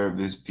the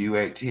service. View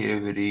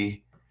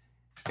activity.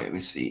 Let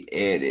me see,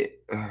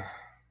 edit,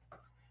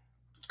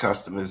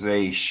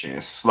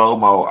 customization,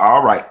 slow-mo.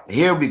 All right,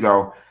 here we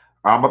go.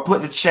 I'm going to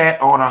put the chat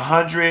on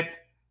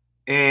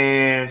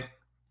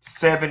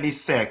 170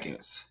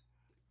 seconds.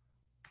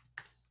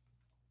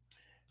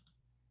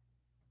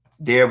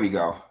 There we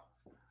go.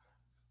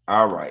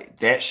 All right.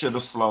 That should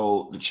have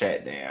slowed the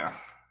chat down.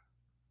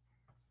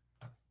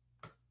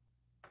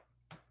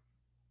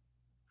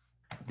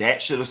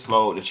 That should have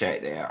slowed the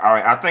chat down. All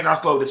right. I think I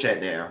slowed the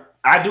chat down.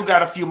 I do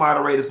got a few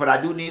moderators, but I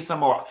do need some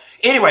more.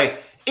 Anyway,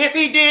 if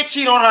he did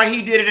cheat on her,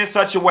 he did it in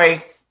such a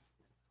way.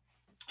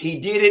 He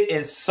did it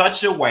in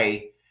such a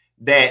way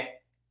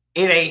that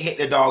it ain't hit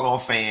the doggone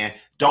fan.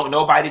 Don't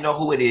nobody know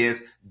who it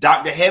is.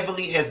 Dr.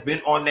 Heavenly has been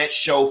on that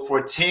show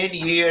for 10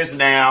 years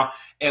now,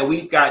 and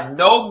we've got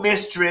no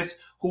mistress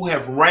who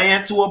have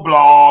ran to a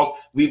blog.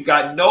 We've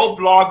got no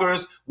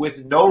bloggers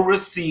with no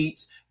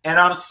receipts. And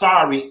I'm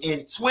sorry, in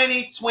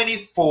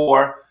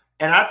 2024,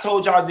 and I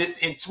told y'all this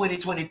in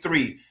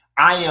 2023,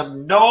 I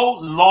am no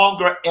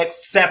longer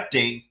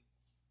accepting.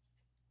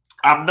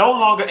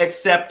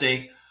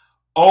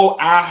 Oh,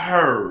 I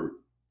heard.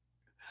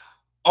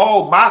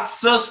 Oh, my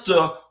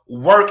sister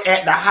work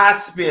at the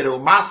hospital.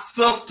 My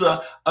sister,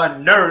 a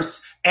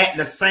nurse at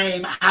the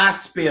same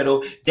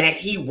hospital that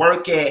he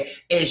work at,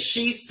 and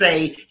she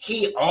say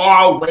he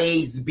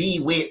always be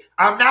with.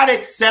 I'm not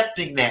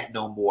accepting that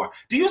no more.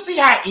 Do you see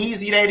how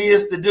easy that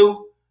is to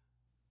do?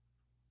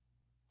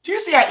 Do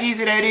you see how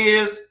easy that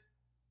is?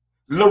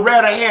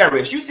 Loretta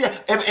Harris. You see,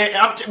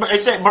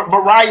 and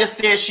Mariah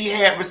said she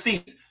had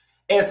receipts.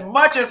 As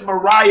much as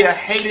Mariah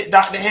hated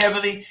Dr.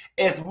 Heavenly,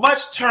 as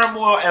much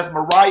turmoil as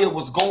Mariah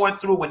was going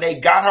through when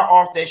they got her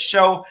off that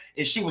show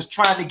and she was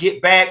trying to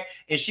get back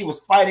and she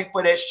was fighting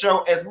for that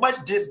show, as much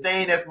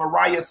disdain as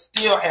Mariah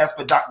still has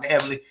for Dr.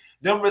 Heavenly,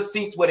 them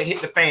receipts would have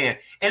hit the fan.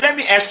 And let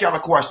me ask y'all a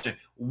question.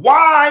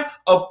 Why,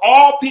 of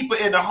all people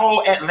in the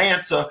whole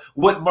Atlanta,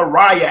 would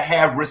Mariah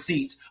have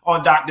receipts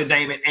on Dr.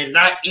 Damon and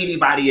not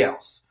anybody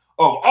else?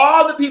 Of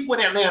all the people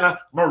in Atlanta,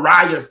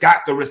 Mariah's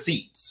got the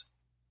receipts.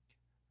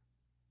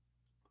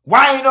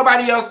 Why ain't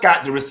nobody else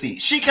got the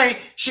receipt? She can't.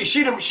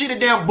 She the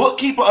damn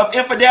bookkeeper of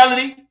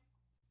infidelity.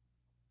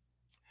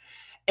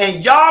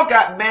 And y'all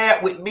got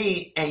mad with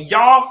me, and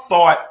y'all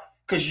thought,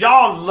 because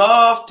y'all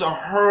love to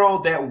hurl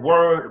that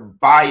word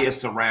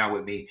bias around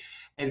with me,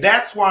 and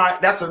that's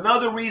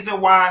another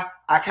reason why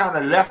I kind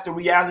of left the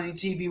reality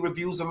TV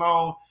reviews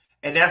alone,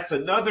 and that's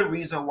another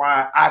reason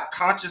why I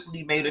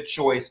consciously made a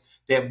choice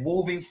that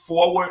moving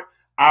forward,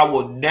 I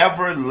will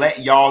never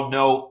let y'all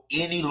know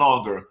any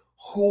longer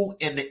who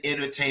in the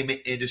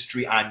entertainment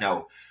industry I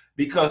know.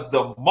 Because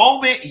the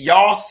moment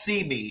y'all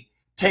see me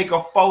take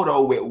a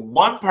photo with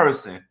one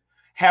person,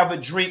 have a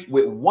drink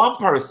with one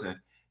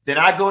person, then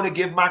I go to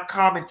give my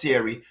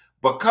commentary.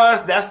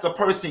 Because that's the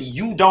person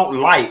you don't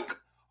like,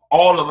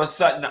 all of a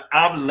sudden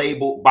I'm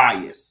labeled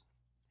biased.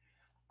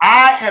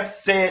 I have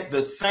said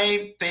the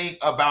same thing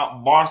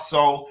about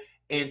Marsua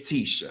and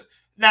Tisha.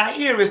 Now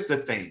here is the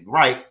thing,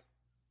 right?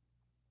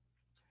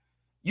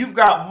 You've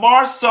got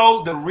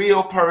Marsua, the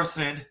real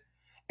person,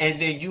 and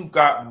then you've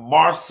got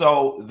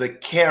Marsua, the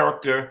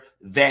character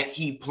that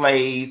he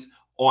plays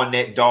on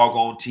that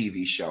doggone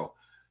TV show.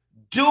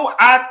 Do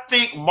I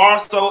think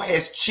Marsua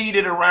has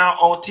cheated around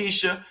on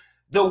Tisha?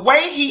 The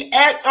way he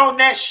acted on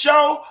that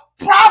show,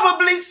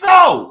 probably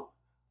so.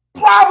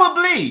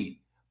 Probably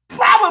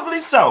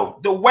so.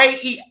 The way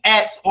he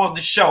acts on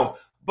the show.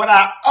 But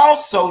I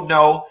also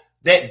know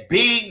that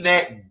being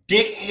that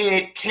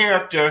dickhead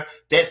character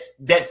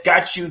that's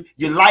got you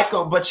like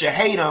him but you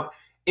hate him,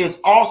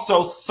 is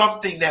also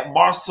something that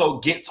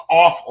Marsua gets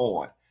off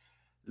on.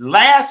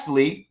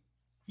 Lastly,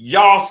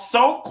 y'all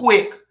so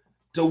quick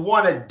to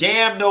want to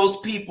damn those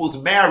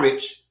people's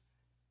marriage.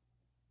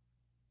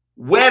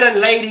 Where the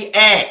lady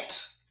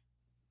at?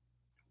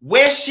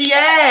 Where she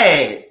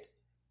at?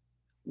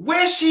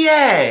 Where she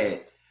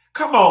at?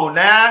 Come on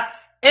now.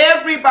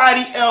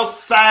 Everybody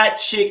else side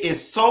chick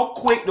is so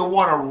quick to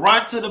want to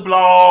run to the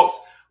blogs.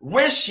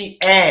 Where she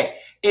at?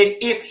 And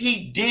if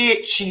he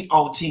did cheat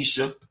on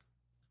Tisha,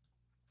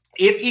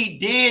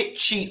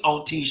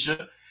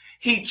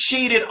 he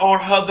cheated on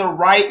her the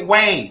right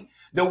way.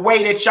 The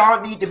way that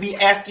y'all need to be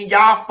asking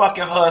y'all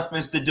fucking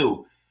husbands to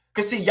do.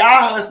 Because see, y'all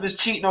husbands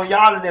cheating on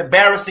y'all and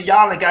embarrassing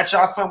y'all and got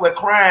y'all somewhere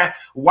crying,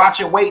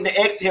 watching, waiting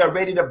to exhale,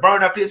 ready to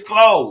burn up his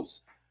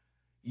clothes.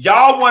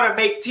 Y'all want to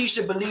make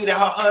Tisha believe that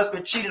her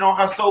husband cheated on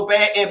her so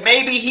bad, and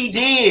maybe he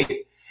did.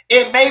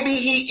 And maybe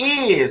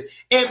he is.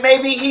 And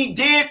maybe he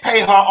did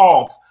pay her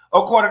off,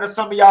 according to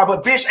some of y'all.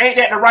 But bitch, ain't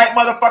that the right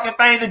motherfucking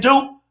thing to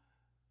do?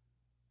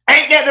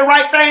 Ain't that the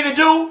right thing to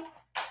do?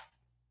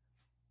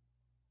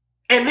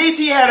 At least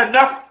he had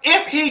enough,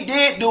 if he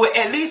did do it,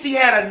 at least he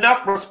had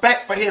enough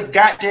respect for his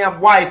goddamn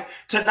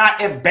wife to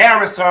not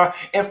embarrass her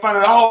in front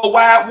of the whole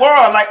wide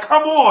world. Like,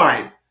 come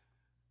on.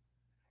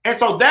 And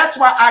so that's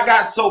why I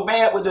got so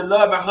mad with the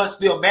Love and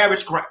Huntsville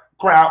marriage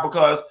crowd,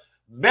 because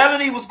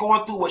Melanie was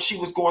going through what she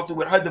was going through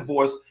with her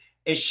divorce,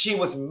 and she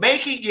was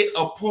making it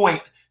a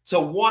point to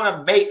want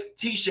to make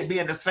Tisha be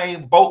in the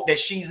same boat that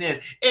she's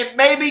in. And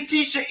maybe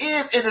Tisha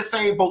is in the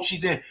same boat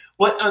she's in.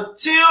 But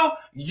until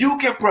you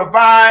can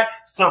provide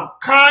some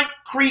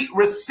concrete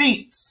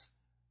receipts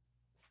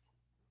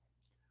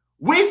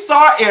We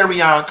saw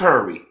Ariane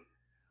Curry.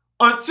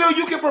 Until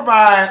you can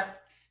provide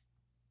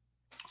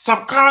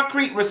some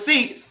concrete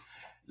receipts,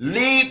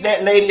 leave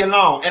that lady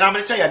alone. And I'm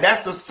going to tell you,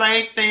 that's the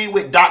same thing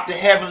with Dr.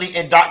 Heavenly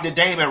and Dr.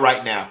 Damon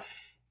right now.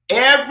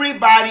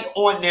 Everybody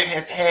on there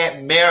has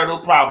had marital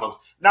problems.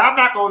 Now, I'm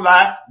not going to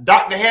lie.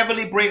 Dr.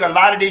 Heavenly bring a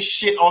lot of this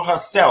shit on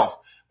herself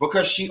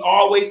because she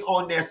always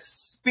on there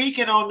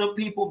speaking on them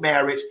people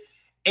marriage.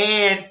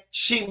 And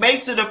she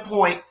makes it a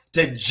point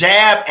to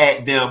jab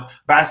at them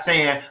by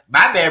saying,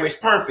 my marriage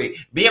perfect.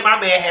 Me and my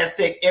man have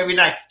sex every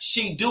night.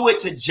 She do it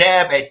to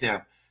jab at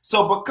them.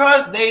 So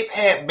because they've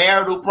had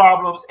marital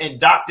problems and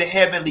Dr.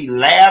 Heavenly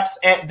laughs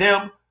at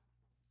them,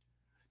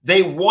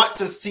 they want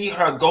to see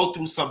her go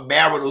through some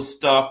marital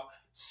stuff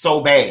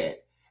so bad.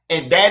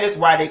 And that is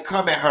why they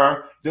come at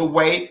her the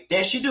way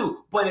that she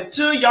do. But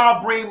until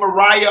y'all bring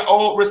Mariah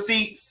old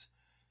receipts,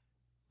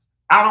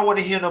 I don't want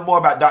to hear no more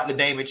about Dr.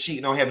 Damon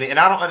cheating on Heavenly. And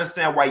I don't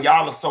understand why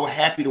y'all are so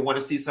happy to want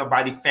to see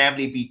somebody's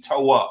family be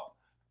tore up.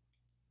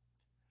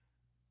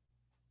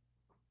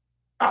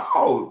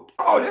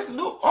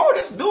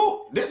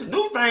 This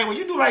new thing, when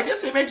you do like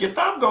this, it make your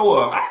thumb go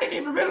up. I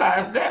didn't even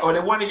realize that. Or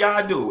that one of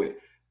y'all do it.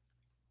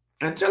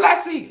 Until I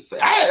see,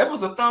 it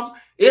was a thumbs.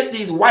 It's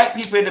these white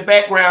people in the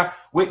background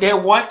with their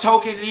one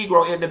token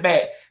Negro in the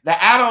back. Now,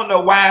 I don't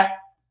know why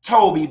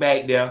Toby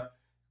back there.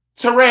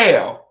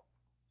 Terrell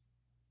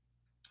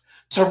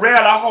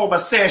a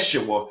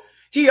homosexual.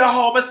 He a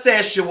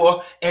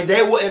homosexual,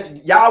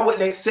 and y'all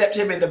wouldn't accept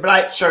him in the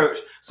black church.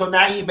 So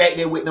now he back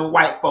there with them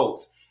white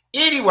folks.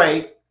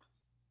 Anyway,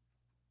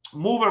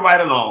 moving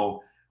right along.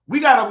 We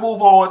got to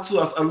move on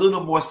to a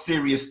little more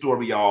serious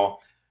story, y'all.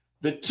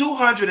 The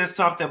 200 and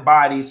something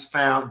bodies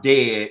found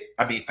dead.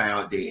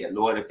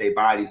 Lord, if they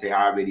bodies, they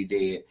already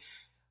dead.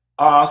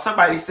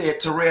 Somebody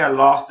said Terrell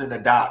lost and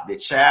adopted.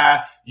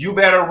 Child, you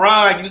better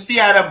run. You see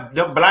how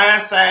the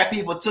blindside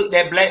people took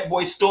that black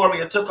boy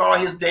story and took all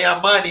his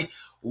damn money.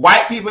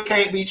 White people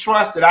can't be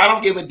trusted. I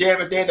don't give a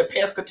damn if they're in the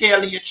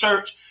Presbyterian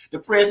church, the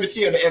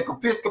Presbyterian, the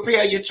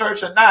Episcopalian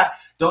church or not.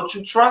 Don't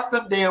you trust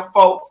them damn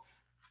folks?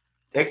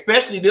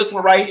 Especially this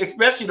one right here,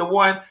 especially the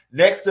one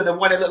next to the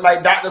one that looked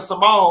like Dr.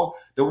 Simone,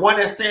 the one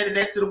that's standing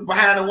next to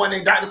behind the one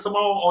named Dr. Simone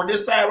on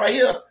this side right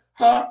here.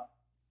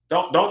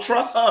 Don't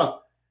trust her.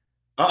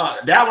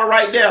 That one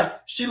right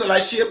there, she look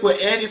like she'll put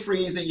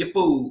antifreeze in your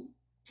food.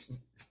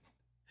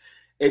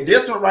 And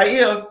this one right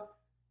here,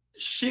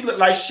 she look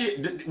like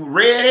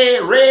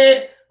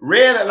red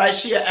look like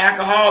she an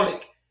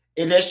alcoholic,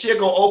 and that she'll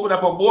go open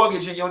up a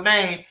mortgage in your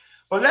name.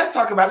 But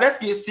let's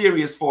get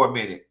serious for a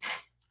minute.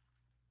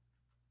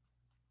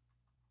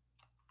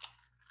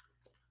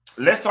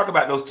 Let's talk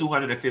about those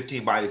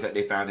 215 bodies that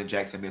they found in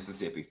Jackson,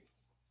 Mississippi.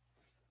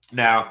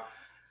 Now,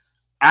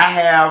 I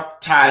have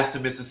ties to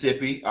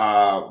Mississippi.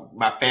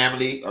 My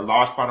family, a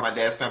large part of my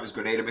dad's family is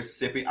Grenada,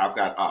 Mississippi. I've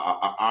got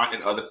an aunt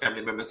and other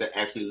family members that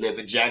actually live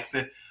in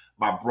Jackson.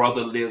 My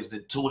brother lives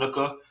in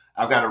Tunica.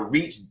 I've got a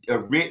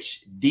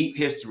rich, deep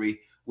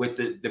history with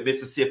the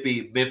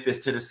Mississippi,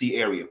 Memphis, Tennessee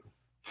area.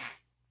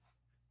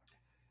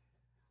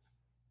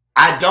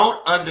 I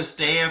don't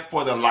understand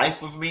for the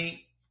life of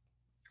me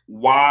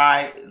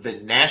why the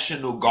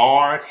National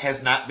Guard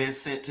has not been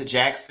sent to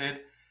Jackson.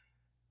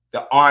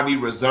 The Army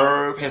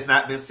Reserve has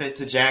not been sent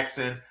to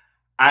Jackson.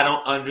 I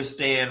don't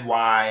understand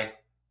why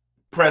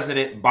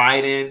President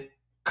Biden,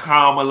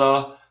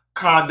 Kamala,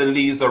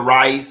 Condoleezza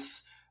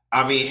Rice,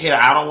 I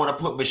don't want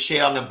to put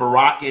Michelle and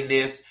Barack in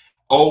this,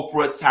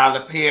 Oprah,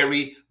 Tyler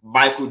Perry,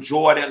 Michael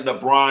Jordan,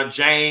 LeBron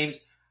James.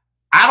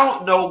 I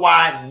don't know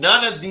why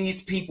none of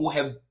these people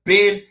have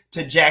been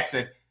to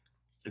Jackson.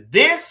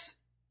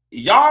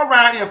 Y'all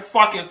around here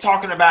fucking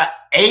talking about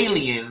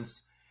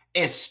aliens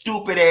and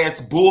stupid ass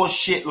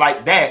bullshit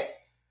like that.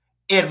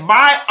 In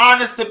my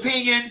honest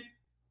opinion,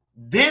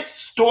 this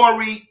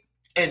story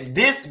and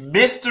this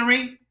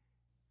mystery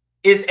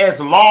is as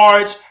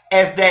large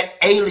as that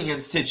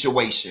alien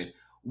situation.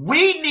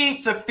 We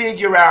need to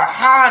figure out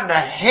how in the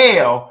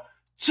hell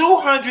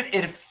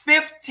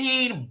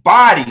 215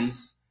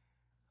 bodies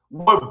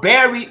were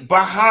buried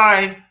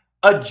behind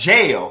a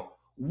jail.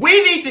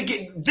 We need to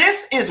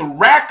this is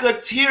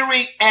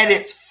racketeering at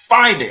its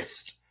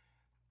finest.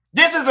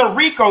 This is a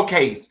RICO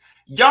case.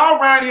 Y'all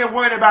around here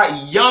worrying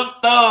about Young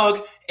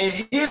Thug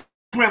and his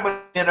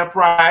criminal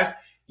enterprise.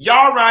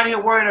 Y'all around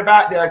here worrying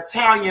about the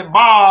Italian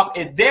mob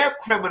and their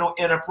criminal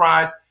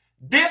enterprise.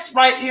 This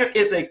right here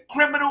is a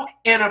criminal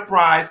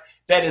enterprise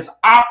that is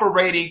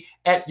operating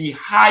at the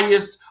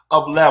highest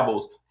of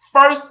levels.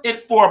 First and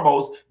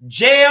foremost,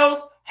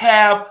 jails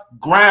have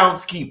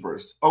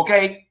groundskeepers,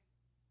 okay?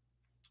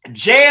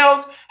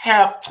 Jails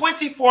have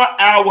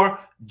 24-hour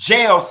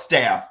jail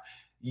staff.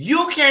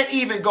 You can't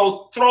even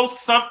go throw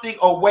something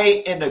away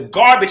in the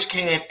garbage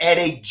can at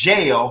a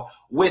jail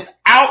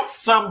without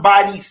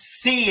somebody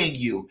seeing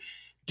you.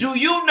 Do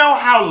you know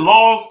how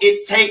long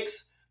it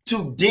takes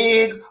to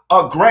dig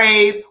a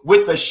grave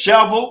with a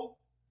shovel?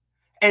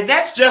 And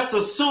that's just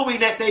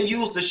assuming that they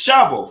used a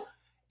shovel.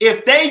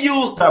 If they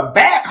used a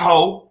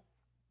backhoe,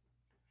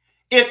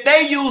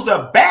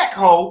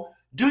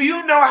 Do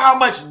you know how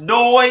much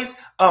noise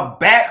a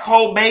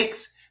backhoe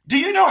makes? Do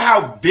you know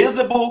how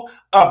visible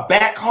a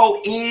backhoe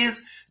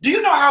is? Do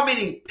you know how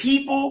many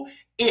people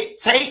it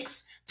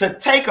takes to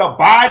take a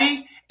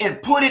body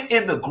and put it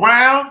in the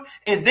ground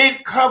and then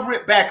cover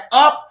it back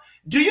up?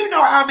 Do you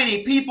know how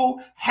many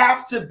people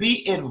have to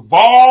be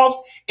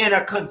involved in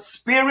a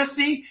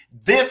conspiracy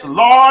this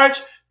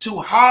large to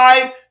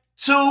hide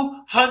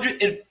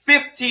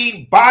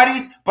 215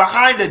 bodies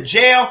behind a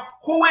jail?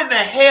 Who in the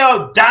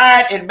hell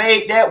died and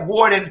made that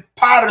ward in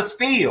Potter's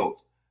Field?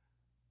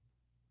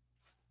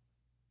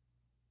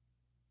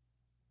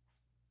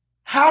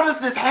 How does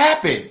this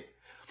happen?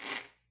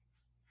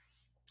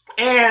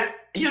 And,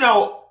 you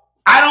know,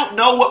 I don't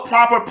know what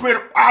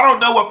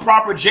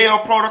proper jail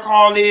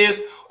protocol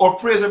is or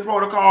prison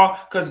protocol,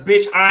 because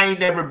bitch, I ain't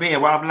never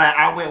been. Well, I'm like,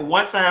 I went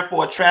one time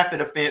for a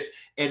traffic offense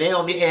and they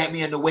only had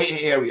me in the waiting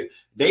area.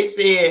 They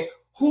said,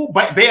 who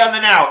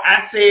bailing out?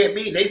 I said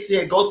me. They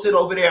said, go sit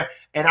over there.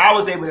 And I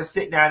was able to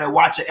sit down and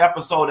watch an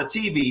episode of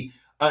TV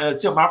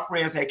until my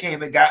friends had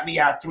came and got me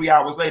out 3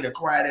 hours later,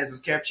 quiet as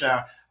a kept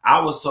child.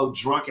 I was so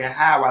drunk and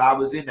high while I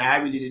was in there, I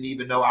really didn't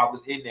even know I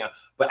was in there.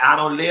 But I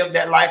don't live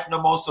that life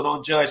no more, so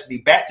don't judge me.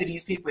 Back to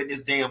these people in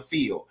this damn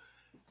field.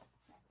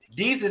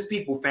 These is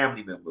people,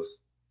 family members.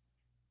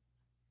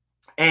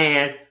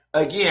 And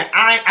again,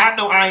 I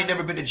know I ain't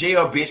never been to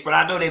jail, bitch, but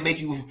I know they make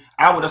you,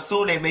 I would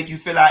assume they make you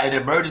fill out an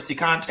emergency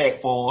contact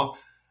form.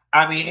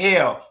 I mean,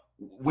 hell,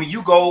 when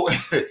you go,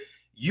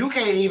 you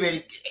can't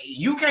even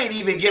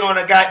get on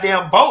a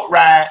goddamn boat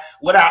ride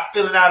without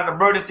filling out an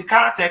emergency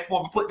contact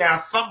form and put down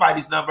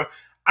somebody's number.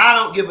 I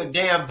don't give a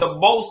damn. The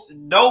most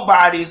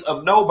nobodies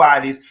of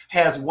nobodies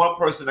has one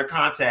person to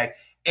contact.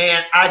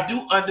 And I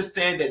do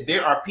understand that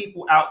there are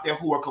people out there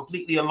who are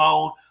completely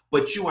alone,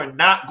 but you are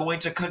not going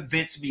to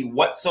convince me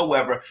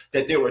whatsoever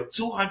that there were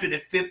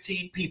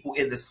 215 people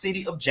in the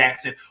city of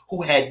Jackson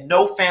who had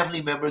no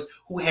family members,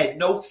 who had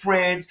no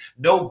friends,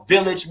 no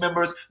village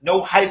members,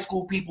 no high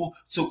school people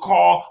to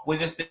call when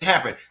this thing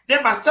happened.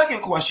 Then my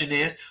second question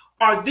is,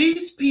 are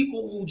these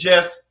people who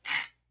just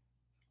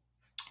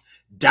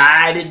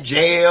died in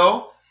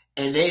jail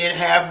and they didn't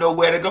have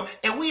nowhere to go?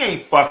 And we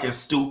ain't fucking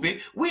stupid.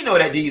 We know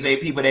that these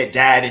ain't people that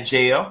died in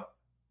jail.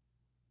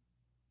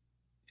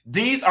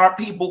 These are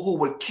people who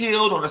were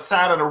killed on the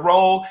side of the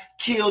road,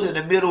 killed in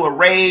the middle of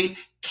raid,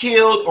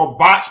 killed or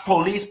botched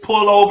police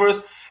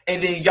pullovers,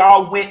 and then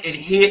y'all went and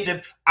hid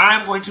them.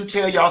 I'm going to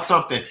tell y'all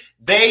something.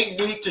 They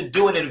need to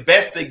do an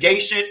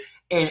investigation,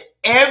 and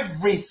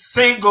every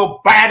single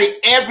body,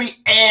 every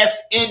ass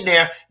in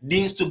there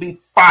needs to be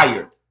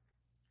fired.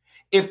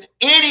 If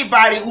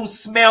anybody who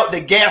smelled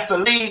the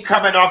gasoline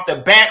coming off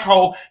the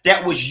backhoe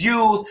that was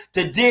used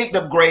to dig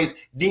them graves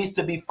needs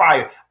to be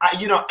fired.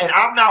 And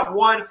I'm not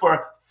one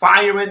for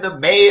firing the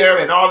mayor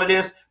and all of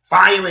this,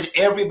 firing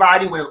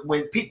everybody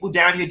when people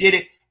down here did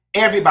it.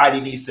 Everybody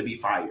needs to be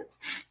fired.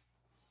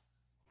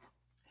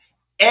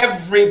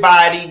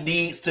 Everybody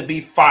needs to be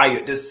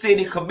fired. The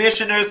city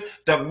commissioners,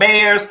 the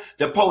mayors,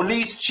 the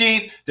police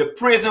chief, the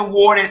prison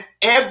warden,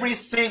 every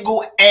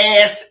single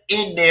ass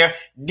in there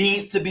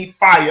needs to be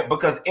fired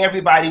because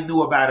everybody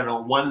knew about it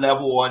on one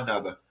level or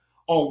another.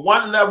 On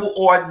one level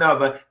or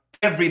another,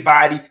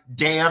 everybody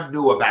damn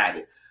knew about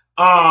it.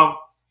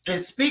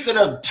 And speaking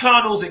of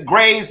tunnels and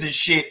graves and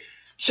shit,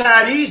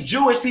 child, these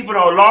Jewish people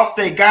done lost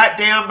their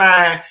goddamn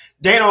mind.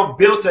 They done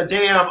built a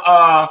damn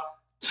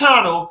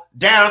tunnel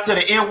down to the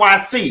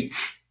NYC.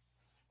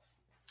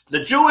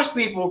 The Jewish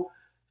people,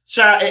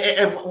 child,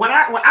 and when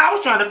I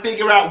was trying to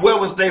figure out where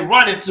was they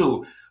running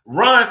to,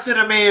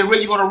 Senator Man,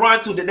 where you gonna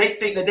run to? Did they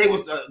think that they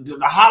was the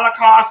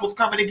Holocaust was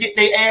coming to get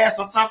their ass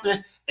or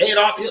something?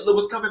 Adolf Hitler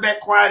was coming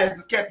back, quiet as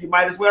it's kept. You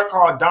might as well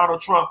call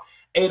Donald Trump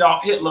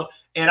Adolf Hitler.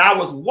 And I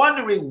was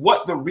wondering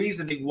what the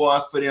reasoning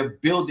was for them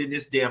building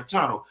this damn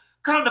tunnel.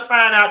 Come to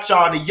find out,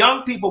 y'all, the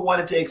young people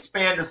wanted to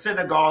expand the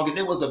synagogue, and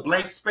there was a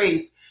blank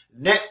space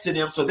next to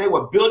them, so they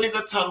were building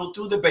a tunnel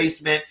through the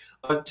basement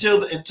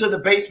into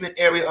the basement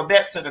area of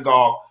that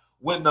synagogue.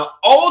 When the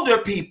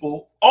older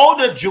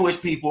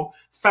Jewish people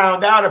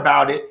found out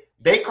about it,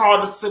 they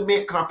called a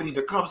cement company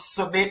to come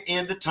cement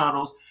in the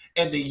tunnels,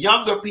 and the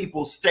younger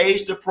people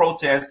staged the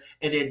protest,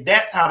 and then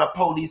that's how the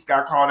police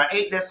got called. Now,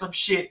 ain't that some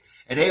shit?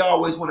 And they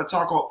always want to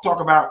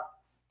talk about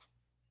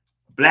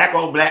black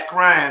on black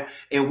crime,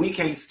 and we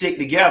can't stick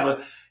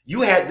together.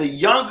 You had the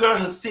younger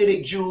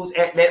Hasidic Jews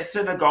at that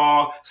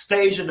synagogue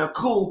staging a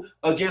coup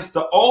against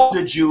the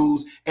older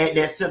Jews at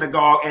that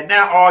synagogue, and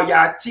now all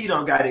y'all tea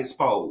done got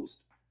exposed.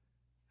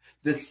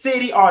 The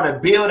city ought to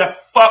build the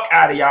fuck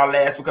out of y'all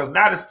ass, because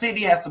now the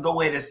city has to go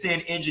in and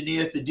send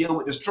engineers to deal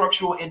with the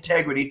structural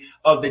integrity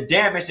of the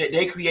damage that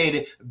they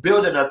created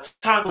building a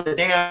tunnel to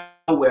damn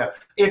nowhere.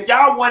 If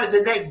y'all wanted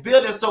the next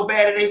building so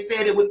bad and they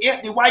said it was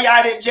empty, why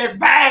y'all didn't just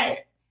buy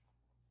it?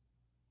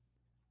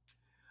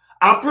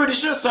 I'm pretty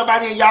sure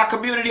somebody in y'all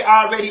community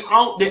already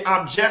owned it.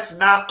 I'm just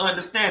not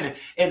understanding.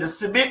 And the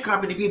cement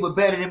company people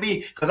better than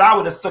me, because I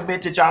would have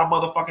cemented y'all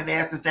motherfucking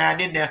asses down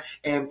in there.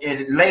 And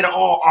later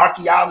on,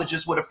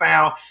 archaeologists would have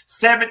found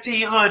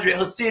 1,700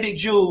 Hasidic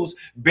Jews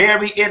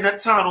buried in the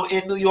tunnel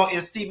in New York in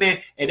cement.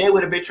 And they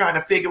would have been trying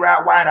to figure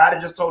out why. I'd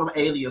have just told them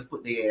aliens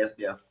put their ass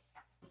there.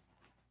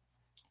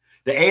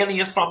 The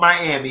aliens from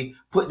Miami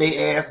put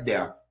their ass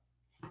there.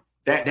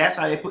 That's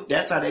how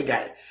they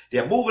got it.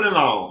 They're moving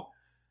along.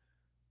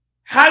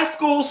 High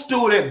school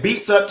student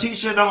beats up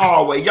teacher in the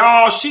hallway.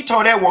 Y'all, she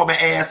tore that woman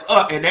ass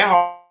up in that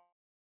hall.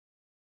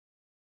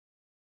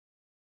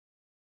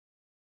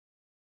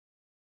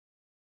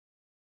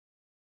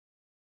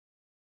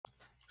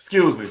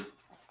 Excuse me.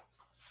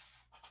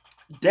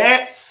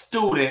 That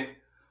student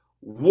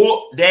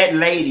whooped that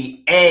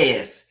lady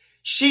ass.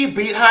 She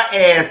beat her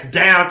ass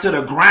down to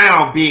the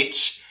ground,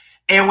 bitch.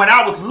 And when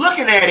I was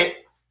looking at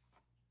it,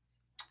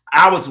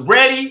 I was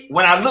ready.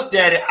 When I looked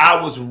at it,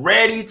 I was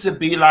ready to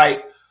be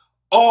like,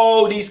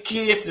 oh, these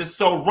kids is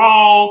so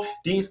wrong.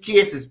 These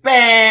kids is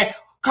bad.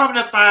 Come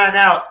to find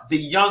out, the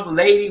young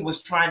lady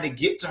was trying to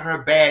get to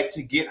her bag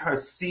to get her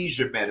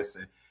seizure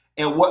medicine.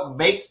 And what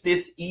makes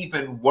this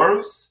even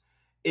worse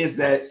is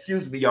that,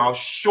 excuse me, y'all,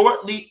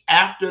 shortly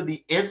after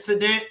the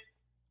incident,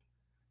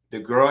 the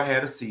girl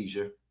had a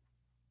seizure.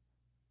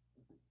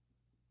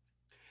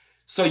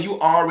 So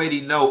you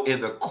already know, in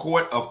the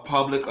court of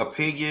public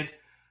opinion,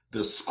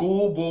 the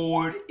school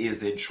board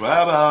is in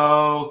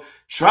trouble.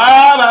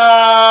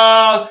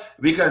 Trouble!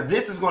 Because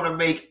this is going to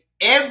make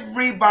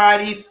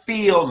everybody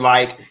feel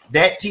like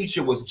that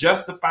teacher was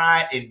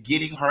justified in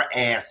getting her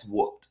ass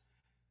whooped.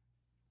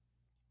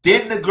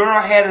 Then the girl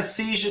had a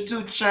seizure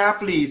too, child,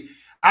 please.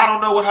 I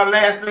don't know what her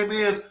last name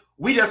is.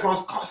 We just going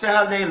to say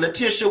her name,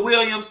 Letitia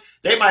Williams.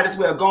 They might as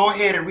well go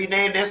ahead and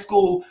rename that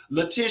school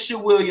Letitia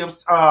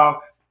Williams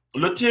High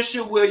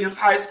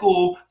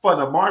School for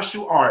the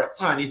Martial Arts,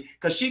 honey,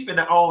 because she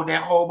finna own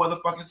that whole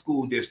motherfucking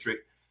school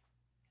district.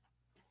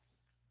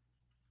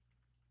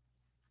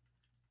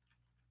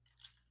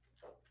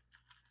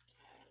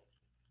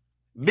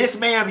 Miss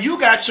Ma'am, you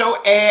got your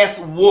ass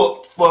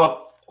whooped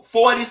for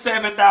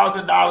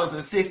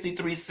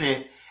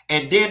 $47,063,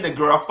 and then the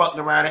girl fucked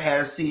around and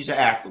had a seizure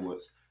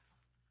afterwards.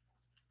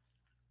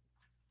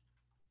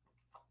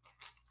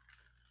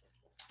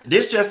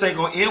 This just ain't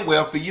gonna end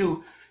well for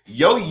you.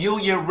 Your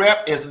union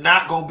rep is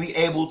not going to be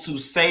able to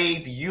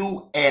save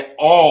you at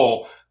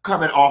all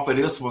coming off of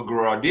this one,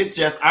 girl. This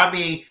just, I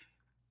mean,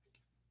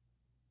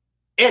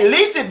 at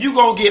least if you're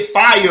going to get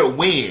fired,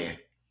 win.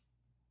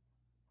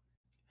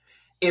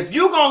 If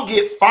you're going to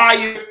get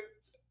fired,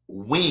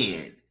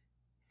 win.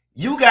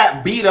 You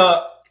got beat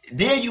up,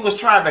 then you was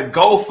trying to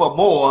go for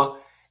more,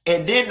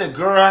 and then the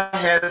girl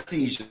had a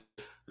seizure.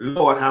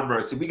 Lord have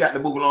mercy. We got to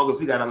move along because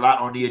we got a lot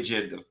on the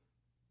agenda.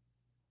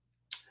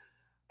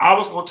 I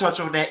was going to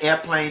touch on that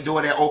airplane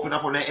door that opened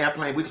up on that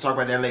airplane. We can talk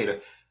about that later.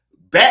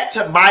 Back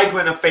to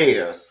migrant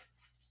affairs.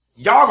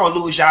 Y'all going to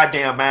lose y'all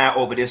damn mind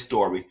over this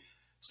story.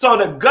 So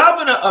the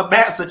governor of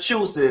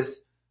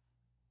Massachusetts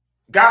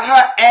got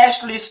her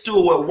Ashley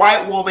Stewart,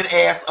 white woman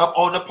ass, up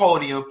on the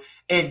podium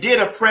and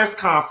did a press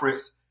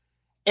conference.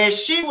 And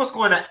she was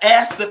going to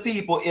ask the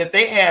people if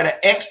they had an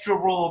extra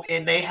room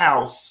in their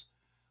house,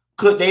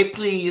 could they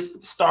please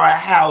start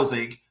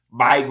housing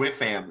migrant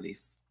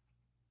families?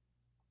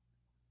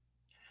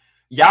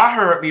 Y'all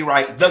heard me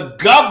right. The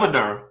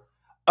governor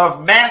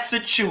of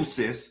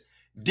Massachusetts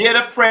did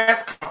a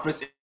press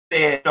conference and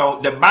said, no,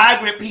 the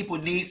migrant people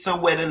need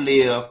somewhere to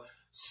live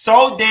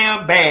so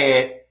damn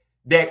bad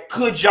that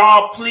could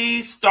y'all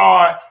please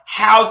start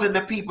housing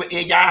the people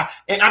in y'all,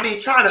 and I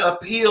mean trying to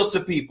appeal to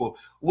people.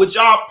 Would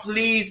y'all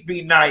please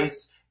be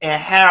nice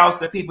and house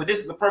the people? This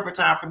is the perfect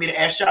time for me to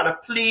ask y'all to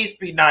please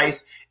be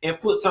nice and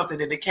put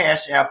something in the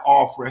Cash App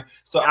offering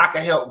so I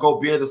can help go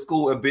build a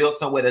school and build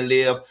somewhere to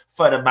live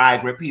for the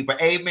migrant people.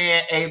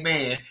 Amen,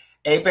 amen.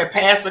 Amen.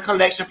 Pass the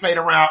collection plate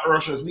around,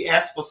 Urshas. We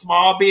ask for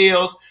small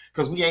bills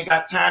because we ain't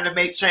got time to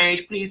make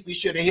change. Please be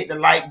sure to hit the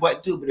like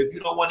button too. But if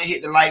you don't want to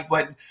hit the like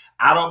button,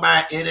 I don't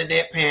mind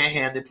internet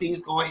panhandling.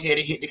 Please go ahead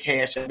and hit the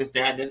Cash App. It's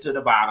down there to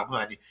the bottom,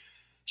 honey.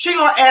 She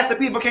gonna ask the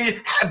people, can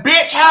you,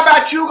 bitch, how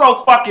about you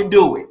go fucking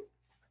do it?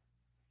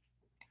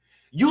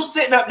 You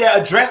sitting up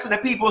there addressing the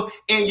people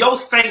in your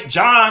St.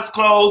 John's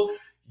clothes.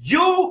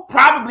 You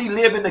probably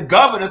live in the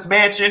governor's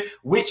mansion,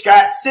 which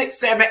got 6,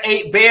 7,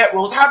 8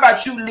 bedrooms. How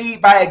about you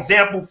lead by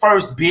example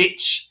first,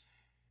 bitch?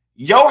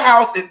 Your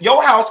house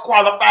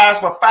qualifies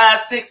for 5,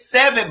 6,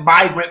 7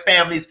 migrant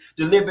families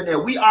to live in there.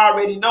 We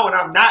already know, and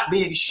I'm not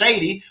being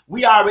shady,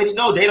 we already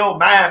know they don't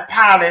mind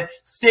piling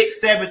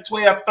 6, 7,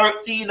 12,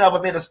 13 of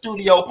them in a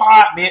studio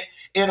apartment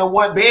in a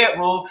 1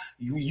 bedroom.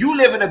 You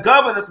live in a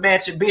governor's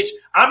mansion, bitch.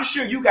 I'm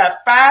sure you got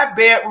 5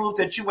 bedrooms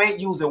that you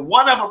ain't using.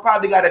 One of them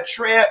probably got a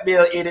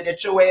treadmill in it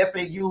that your ass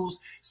ain't used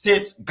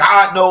since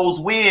God knows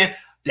when.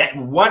 That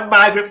one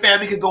migrant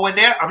family could go in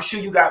there. I'm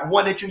sure you got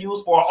one that you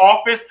use for an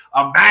office.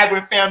 A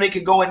migrant family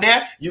could go in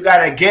there. You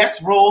got a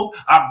guest room.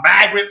 A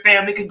migrant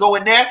family could go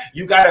in there.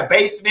 You got a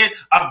basement.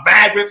 A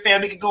migrant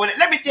family could go in there.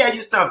 Let me tell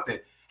you something.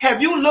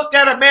 Have you looked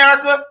at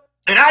America?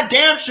 And I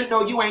damn sure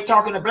know you ain't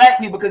talking to black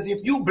people, because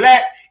if you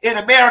black in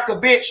America,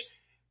 bitch,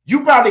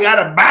 you probably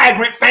got a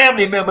migrant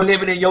family member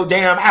living in your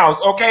damn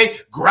house, okay?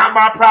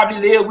 Grandma probably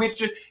live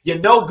with you. Your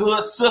no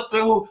good sister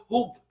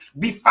who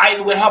be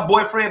fighting with her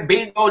boyfriend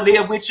Bingo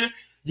live with you.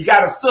 You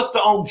got a sister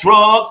on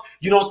drugs.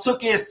 You done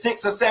took in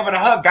 6 or 7 of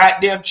her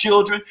goddamn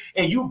children,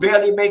 and you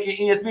barely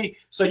making ends meet.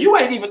 So you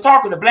ain't even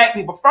talking to black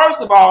people.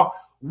 First of all,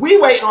 we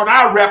waiting on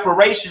our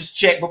reparations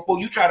check before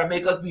you try to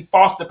make us be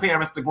foster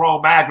parents to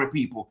grown migrant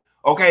people.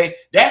 Okay,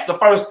 that's the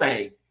first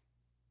thing.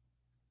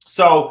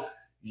 So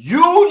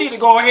you need to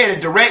go ahead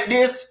and direct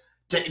this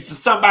to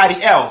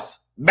somebody else.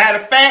 Matter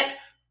of fact,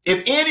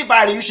 if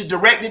anybody you should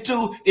direct it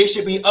to, it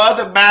should be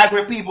other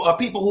migrant people or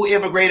people who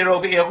immigrated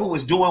over here who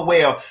is doing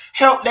well.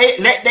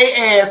 Let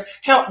their ass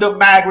help the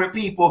migrant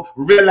people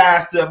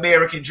realize the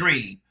American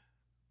dream.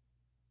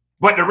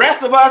 But the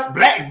rest of us,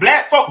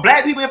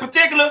 black people in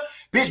particular,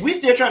 bitch, we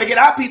still trying to get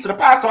our piece of the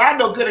pie. So I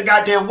know good and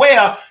goddamn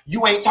well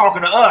you ain't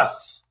talking to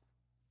us.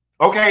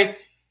 Okay?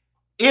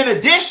 In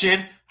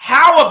addition,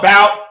 how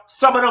about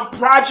some of them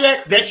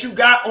projects that you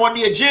got on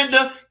the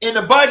agenda in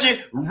the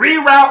budget,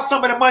 reroute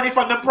some of the money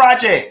from the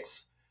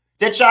projects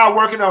that y'all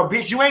working on.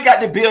 Bitch, you ain't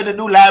got to build a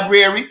new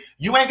library.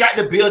 You ain't got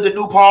to build a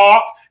new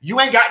park. You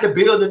ain't got to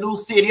build a new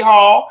city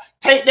hall.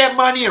 Take that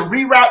money and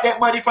reroute that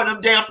money from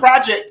them damn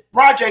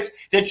projects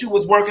that you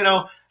was working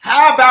on.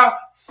 How about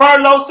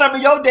furlough some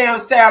of your damn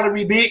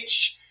salary,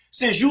 bitch?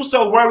 Since you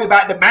so worried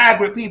about the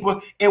migrant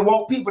people and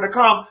want people to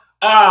come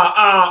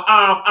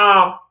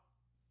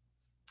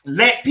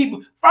let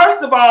people,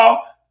 first of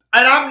all,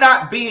 and I'm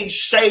not being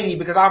shady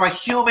because I'm a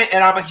human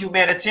and I'm a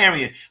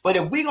humanitarian, but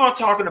if we're going to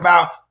talking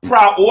about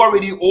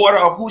priority order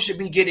of who should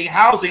be getting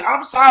housing,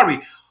 I'm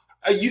sorry,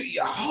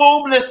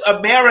 homeless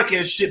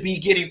Americans should be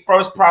getting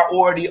first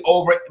priority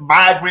over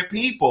migrant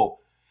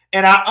people.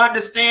 And I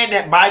understand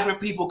that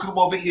migrant people come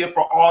over here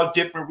for all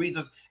different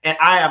reasons, and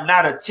I am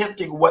not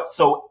attempting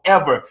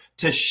whatsoever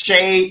to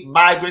shade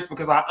migrants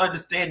because I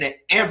understand that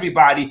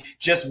everybody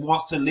just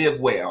wants to live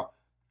well.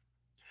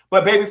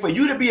 But baby, for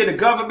you to be in the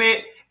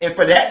government and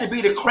for that to be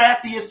the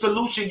craftiest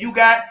solution you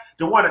got,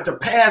 the one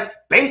to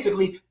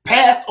basically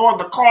pass on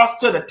the cost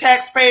to the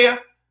taxpayer,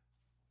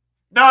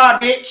 nah,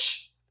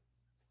 bitch.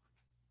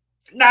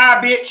 Nah,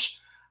 bitch.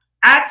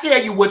 I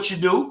tell you what you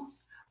do.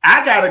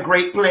 I got a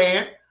great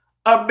plan.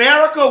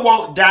 America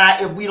won't die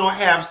if we don't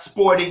have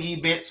sporting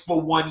events for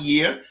 1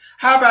 year.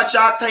 How about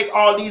y'all take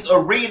all these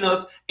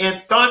arenas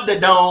and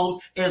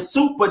Thunderdomes and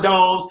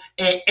Superdomes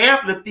and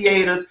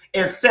amphitheaters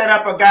and set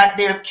up a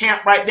goddamn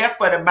camp right there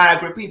for the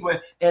migrant people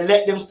and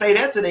let them stay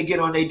there till they get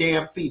on their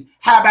damn feet?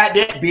 How about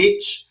that,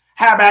 bitch?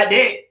 How about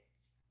that?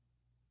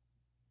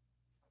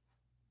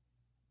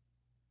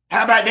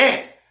 How about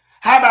that?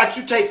 How about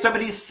you take some of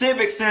these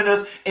civic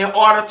centers and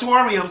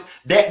auditoriums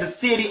that the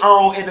city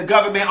own and the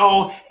government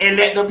own and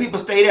let them people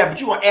stay there?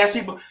 But you want to ask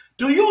people,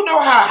 do you know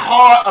how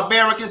hard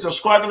Americans are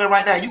struggling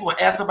right now? You want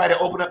to ask somebody to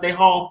open up their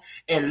home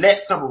and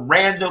let some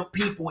random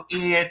people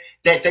in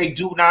that they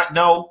do not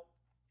know?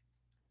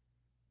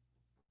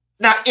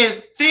 Now, in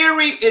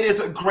theory, it is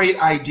a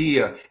great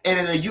idea.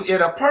 And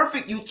in a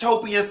perfect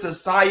utopian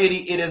society,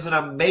 it is an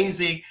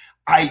amazing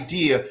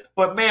idea.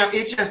 But, ma'am,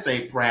 it just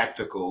ain't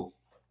practical.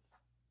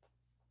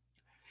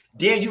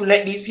 Then you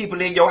let these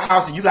people in your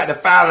house and you got to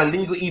file a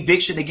legal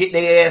eviction to get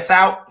their ass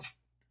out.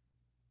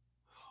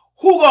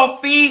 Who gonna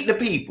feed the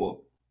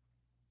people?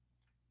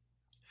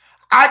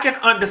 I can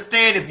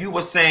understand if you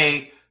were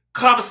saying,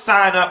 come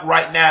sign up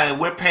right now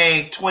and we're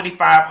paying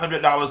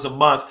 $2,500 a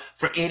month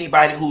for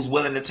anybody who's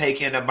willing to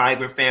take in a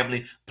migrant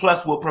family,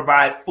 plus we'll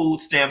provide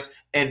food stamps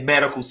and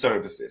medical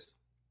services.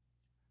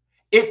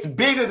 It's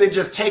bigger than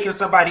just taking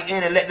somebody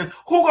in and letting them.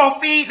 Who gonna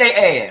feed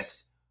their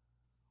ass?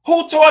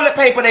 Who toilet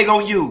paper they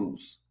gonna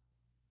use?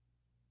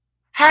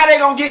 How they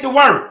gonna get to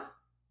work?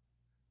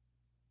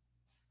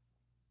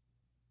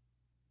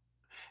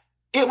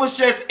 It was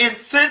just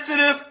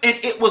insensitive and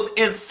it was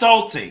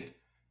insulting.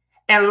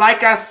 And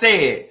like I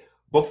said,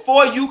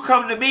 before you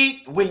come to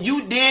me, when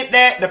you did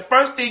that, the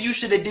first thing you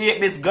should have did,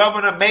 Miss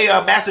Governor, Mayor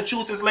of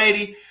Massachusetts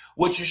lady,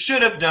 what you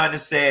should have done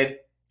is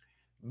said,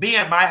 me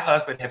and my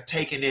husband have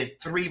taken in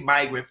 3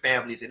 migrant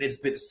families, and it's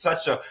been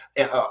such a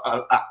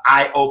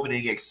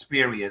eye-opening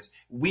experience.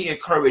 We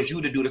encourage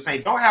you to do the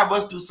same. Don't have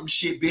us do some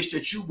shit, bitch,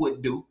 that you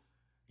wouldn't do.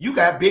 You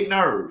got big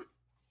nerve.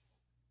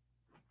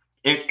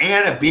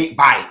 And a big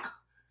bike.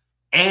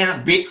 And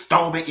a big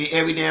stomach and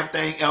every damn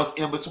thing else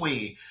in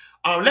between.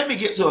 Let me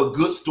get to a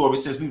good story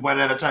since we run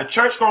out of time.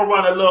 Church gonna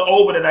run a little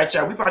over tonight,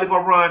 y'all. We probably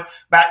gonna run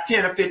about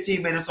 10 or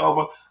 15 minutes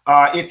over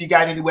if you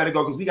got anywhere to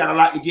go, because we got a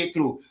lot to get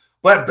through.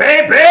 But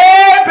baby,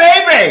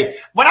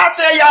 when I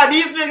tell y'all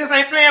these niggas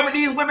ain't playing with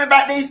these women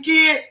about these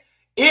kids,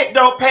 it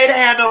don't pay to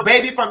have no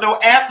baby from no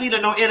athlete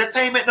or no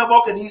entertainment no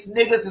more, because these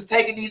niggas is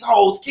taking these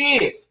hoes'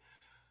 kids.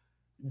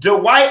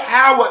 Dwight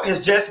Howard has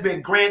just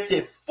been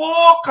granted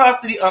full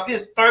custody of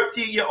his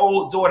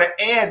 13-year-old daughter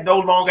and no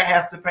longer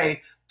has to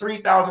pay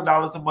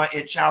 $3,000 a month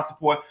in child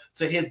support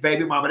to his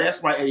baby mama.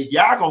 That's right. And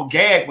y'all gonna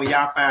gag when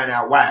y'all find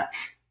out why.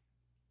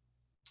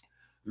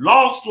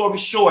 Long story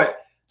short,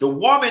 the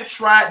woman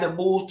tried to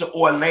move to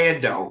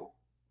Orlando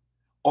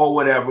or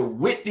whatever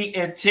with the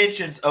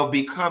intentions of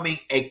becoming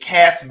a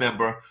cast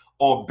member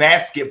on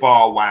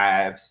Basketball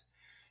Wives.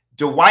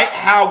 Dwight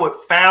Howard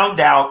found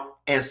out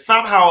and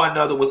somehow or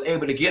another was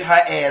able to get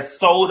her ass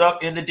sold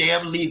up in the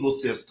damn legal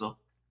system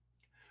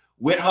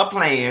with her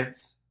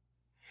plans.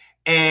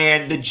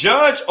 And the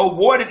judge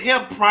awarded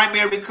him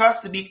primary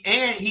custody,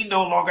 and he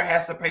no longer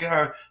has to pay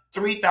her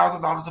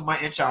 $3,000 a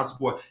month in child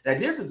support. Now,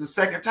 this is the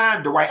second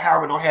time Dwight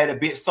Howard don't had a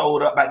bit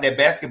sold up by that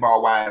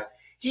Basketball Wives.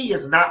 He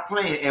is not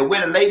playing. And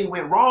where the lady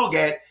went wrong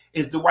at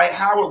is Dwight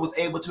Howard was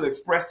able to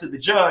express to the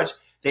judge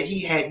that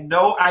he had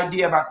no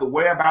idea about the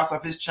whereabouts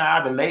of his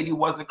child. The lady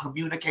wasn't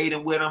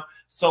communicating with him,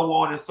 so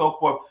on and so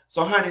forth.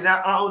 So, honey,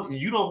 now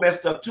you don't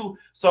messed up too.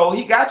 So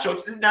he got your.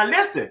 Now,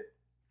 listen.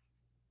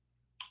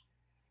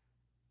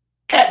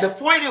 At the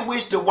point in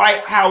which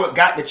Dwight Howard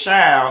got the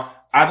child,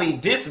 I mean,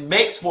 this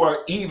makes for an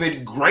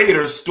even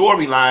greater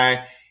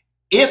storyline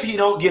if he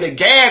don't get a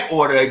gag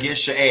order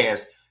against your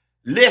ass.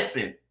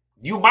 Listen,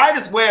 you might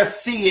as well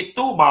see it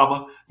through,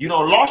 mama. You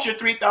don't lost your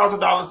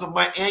 $3,000 a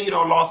month and you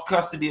don't lost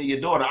custody of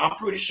your daughter. I'm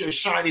pretty sure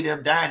Shiny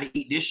them dying to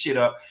eat this shit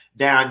up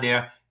down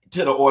there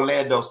to the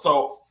Orlando.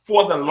 So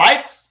for the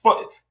likes,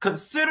 for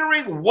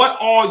considering what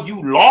all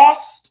you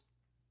lost,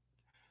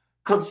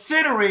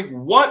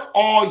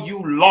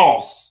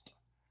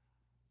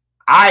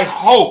 I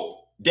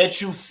hope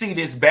that you see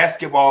this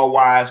Basketball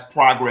Wives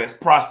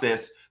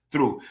process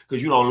through,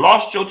 because you don't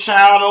lost your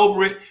child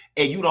over it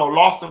and you don't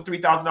lost them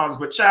 $3,000.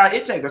 But child,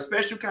 it takes a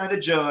special kind of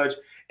judge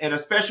and a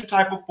special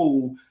type of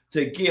fool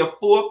to give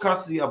full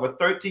custody of a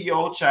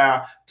 13-year-old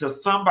child to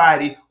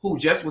somebody who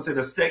just was in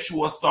a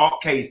sexual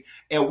assault case.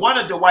 And one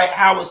of Dwight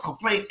Howard's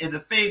complaints in the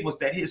thing was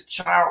that his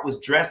child was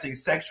dressing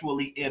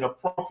sexually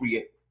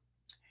inappropriate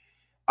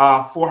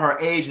for her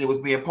age, and it was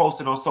being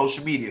posted on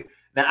social media.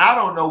 Now, I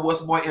don't know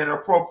what's more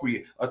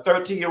inappropriate, a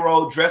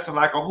 13-year-old dressing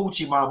like a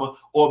hoochie mama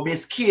or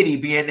Miss Kitty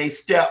being a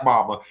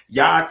stepmama.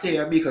 Y'all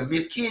tell me, because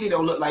Miss Kitty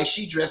don't look like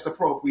she dressed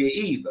appropriate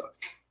either.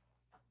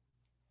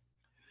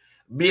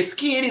 Miss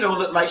Kitty don't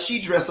look like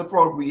she dressed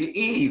appropriate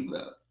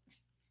either.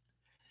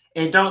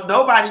 And don't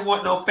nobody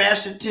want no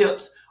fashion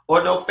tips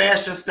or no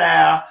fashion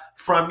style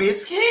from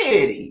Miss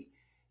Kitty.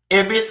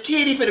 And Miss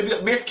Kitty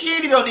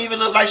don't even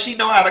look like she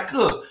know how to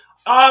cook.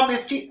 Oh,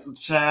 Miss Kitty,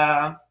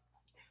 child.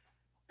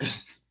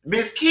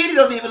 Miss Kitty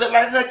don't even look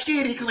like her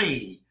kitty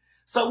clean.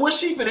 So what's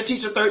she finna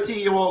teach a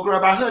 13-year-old girl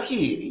about her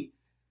kitty?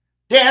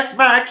 That's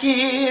my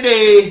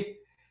kitty.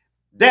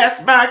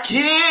 That's my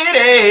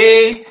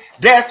kitty.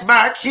 That's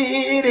my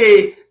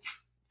kitty.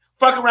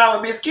 Fuck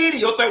around with Miss Kitty,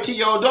 your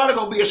 13-year-old daughter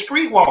gonna be a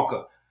street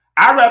walker.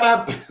 I'd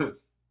rather her,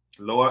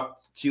 Lord,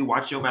 Q,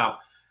 watch your mouth.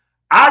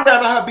 I'd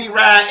rather her be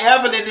riding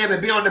Evelyn them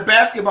and be on the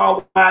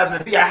Basketball Wives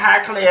and be a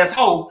high-class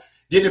hoe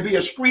than to be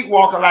a street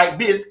walker like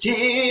Miss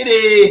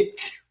Kitty.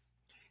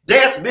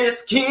 That's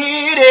Miss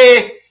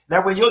Kitty.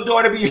 Now, when your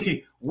daughter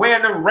be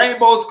wearing them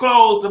rainbows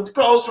clothes, them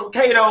clothes from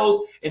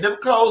Cato's and them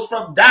clothes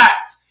from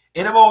Dots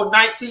and them old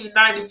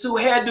 1992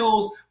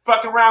 hairdos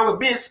fucking around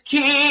with Miss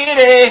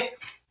Kitty.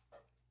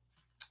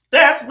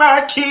 That's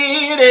my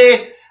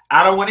kitty.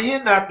 I don't want to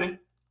hear nothing.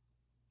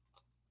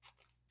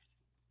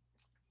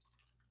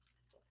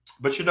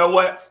 But you know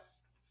what?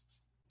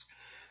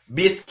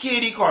 Miss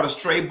Kitty caught a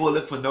stray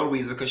bullet for no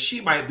reason because she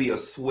might be a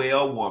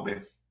swell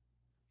woman.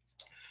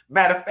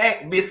 Matter of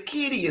fact, Miss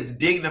Kitty is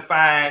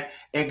dignified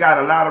and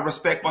got a lot of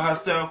respect for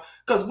herself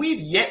because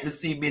we've yet to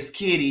see Miss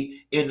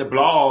Kitty in the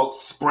blog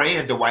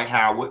spraying Dwight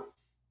Howard.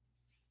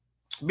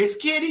 Miss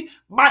Kitty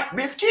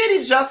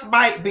just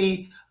might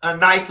be a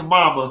nice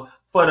mama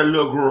for the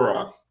little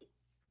girl.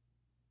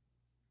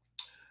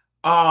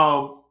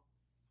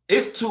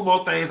 It's two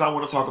more things I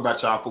want to talk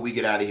about, y'all, before we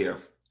get out of here.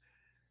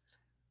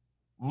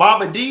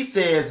 Mama D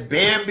says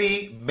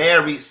Bambi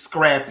married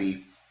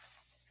Scrappy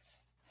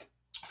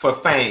for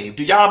fame.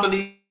 Do y'all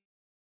believe?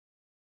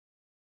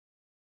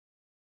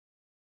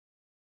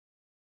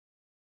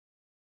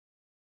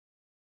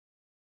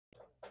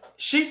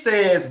 She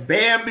says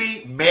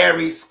Bambi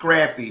married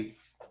Scrappy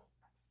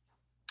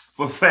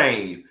for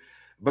fame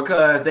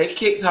because they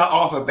kicked her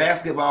off of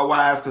Basketball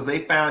Wives because they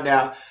found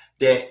out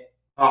that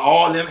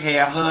all of them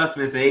had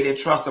husbands and they didn't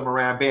trust them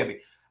around Bambi.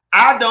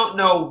 I don't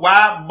know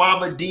why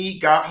Mama D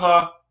got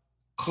her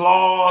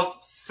claws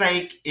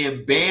sank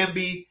in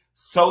Bambi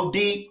so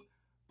deep,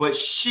 but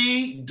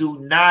she do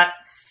not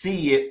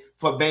see it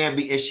for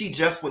Bambi, and she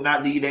just would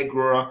not leave that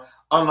girl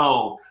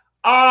alone.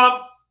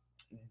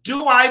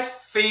 Do I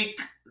think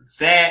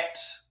that?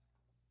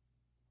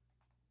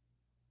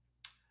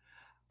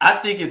 I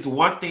think it's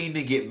one thing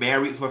to get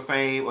married for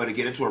fame or to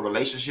get into a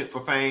relationship for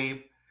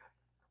fame.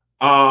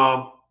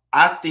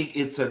 I think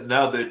it's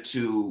another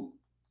to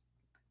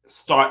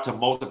start to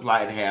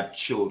multiply and have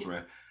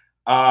children.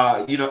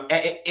 You know,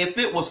 if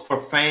it was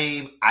for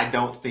fame, I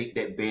don't think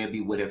that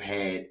Bambi would have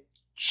had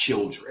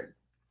children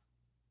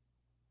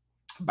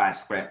by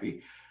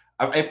Scrappy.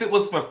 If it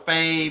was for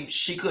fame,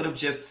 she could have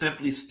just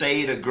simply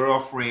stayed a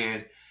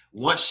girlfriend.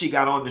 Once she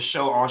got on the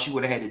show, all she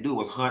would have had to do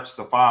was hunt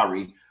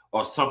safari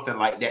or something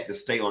like that to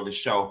stay on the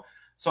show.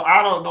 So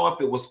I don't know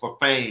if it was for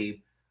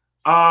fame.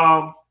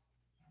 I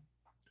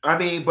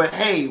mean, but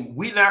hey,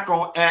 we not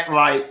gonna act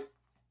like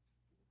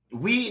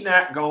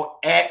my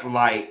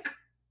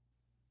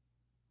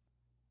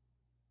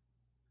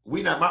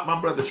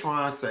brother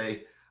Tron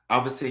say,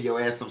 I'm gonna send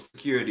your ass some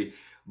security.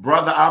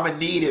 Brother, I'm gonna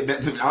need it.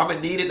 I'm gonna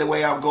need it the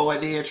way I'm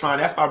going in, Tron.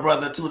 That's my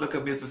brother in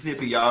Tunica,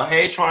 Mississippi, y'all.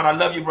 Hey, Tron, I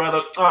love you,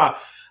 brother.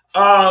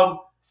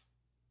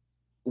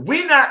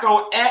 We not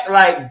gonna act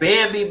like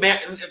Bambi.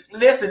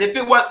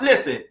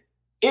 Listen,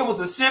 it was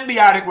a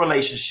symbiotic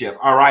relationship.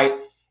 All right,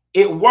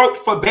 it worked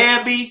for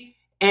Bambi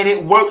and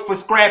it worked for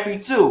Scrappy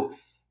too.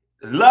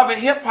 Love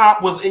and Hip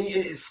Hop was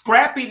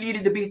Scrappy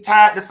needed to be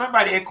tied to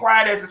somebody, and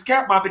quiet as it's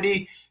kept, Mama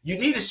D. You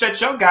need to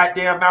shut your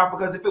goddamn mouth,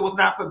 because if it was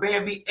not for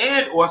Bambi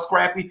and or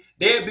Scrappy,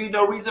 there'd be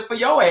no reason for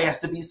your ass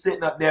to be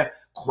sitting up there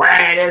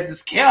quiet as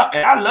it's kept.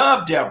 And I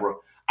love Deborah.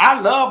 I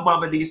love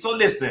Mama D. So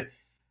listen,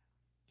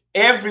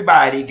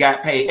 everybody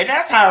got paid. And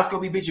that's how it's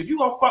going to be, bitch. If you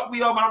going to fuck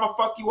me over, I'm going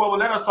to fuck you over.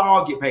 Let us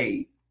all get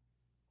paid.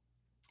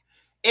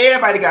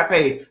 Everybody got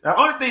paid. The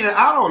only thing that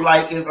I don't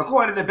like is,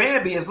 according to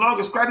Bambi, as long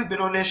as Scrappy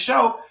been on that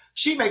show,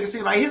 she make it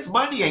seem like his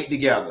money ain't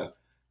together.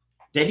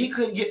 That he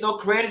couldn't get no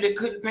credit and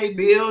couldn't pay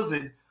bills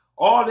and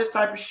all this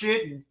type of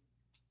shit. And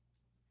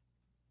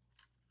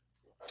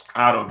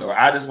I don't know.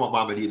 I just want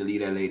Mama D to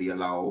leave that lady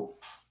alone.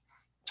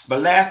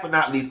 But last but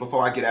not least,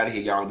 before I get out of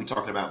here, y'all, we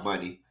talking about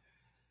money.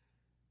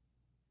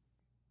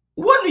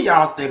 What do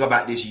y'all think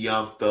about this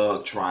Young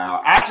Thug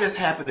trial? I just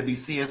happened to be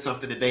seeing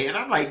something today, and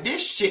I'm like,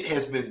 this shit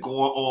has been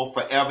going on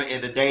forever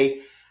and a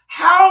day.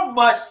 How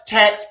much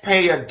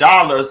taxpayer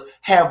dollars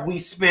have we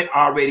spent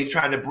already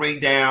trying to bring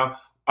down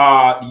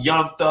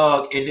Young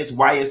Thug and this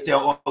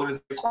YSL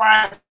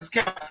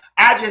organization?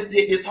 I just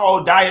did this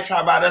whole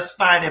diatribe about us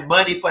finding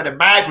money for the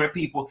migrant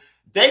people.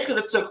 They could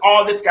have took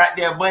all this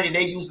goddamn money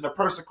they using to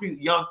persecute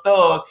Young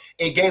Thug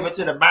and gave it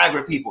to the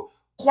migrant people.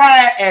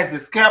 Quiet as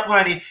it's kept,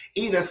 honey.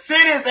 Either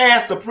send his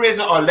ass to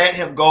prison or let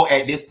him go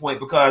at this point,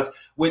 because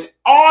with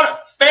all the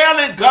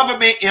failing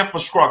government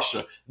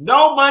infrastructure,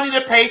 no money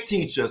to pay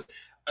teachers,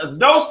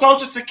 no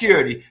social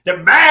security, the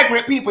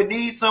migrant people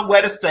need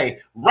somewhere to stay.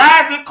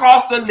 Rising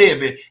cost of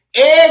living.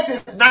 Eggs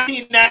is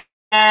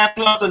 $19.99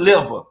 plus a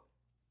liver.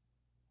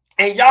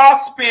 And y'all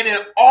spending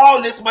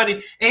all this money.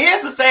 And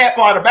here's the sad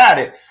part about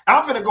it.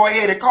 I'm finna go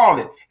ahead and call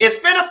it. It's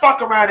finna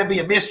fuck around and be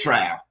a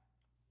mistrial.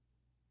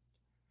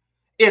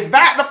 It's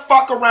about to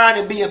fuck around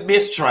and be a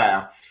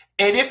mistrial.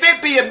 And if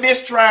it be a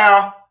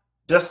mistrial,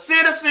 the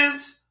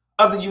citizens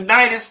of the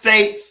United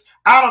States,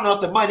 I don't know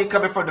if the money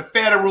coming from the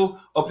federal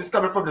or if it's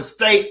coming from the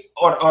state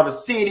or the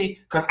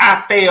city, because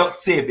I failed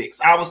civics.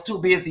 I was too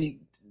busy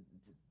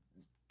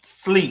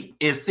sleep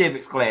in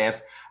civics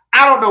class.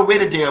 I don't know where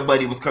the damn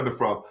money was coming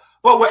from.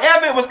 But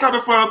wherever it was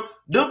coming from,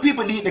 them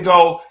people need to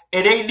go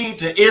and they need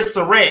to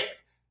insurrect.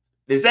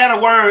 Is that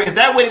a word? Is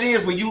that what it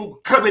is when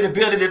you come in the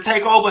building and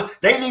take over?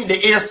 They need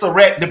to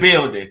insurrect the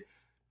building.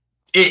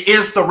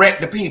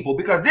 Insurrect the people.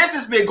 Because this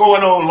has been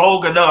going on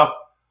long enough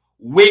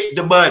with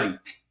the money.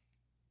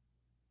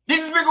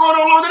 This has been going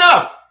on long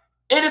enough.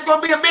 And it's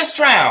going to be a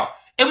mistrial.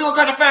 And we're going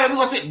to come to find out we're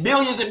going to spend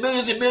millions and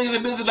millions and millions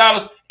and millions of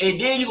dollars. And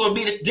then you're going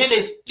to be, then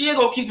they still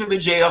going to keep him in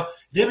jail.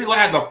 Then we're going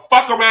to have to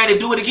fuck around and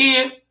do it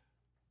again.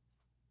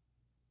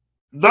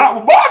 Not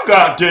with my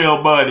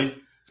goddamn money.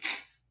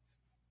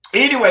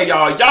 Anyway,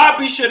 y'all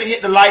be sure to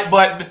hit the like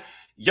button.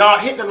 Y'all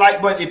hit the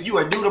like button if you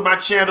are new to my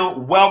channel.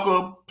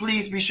 Welcome.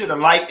 Please be sure to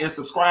like and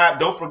subscribe.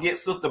 Don't forget,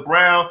 Sister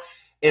Brown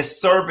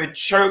is serving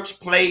church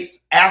plates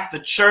after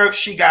church.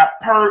 She got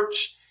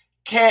perch,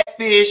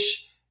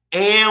 catfish,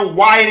 and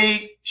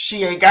whiting.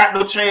 She ain't got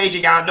no change,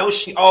 and y'all know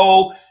she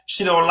old.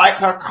 She don't like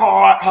her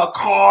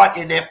card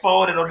in that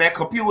phone and on that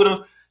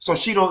computer, so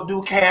she don't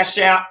do Cash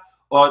App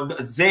or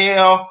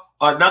Zelle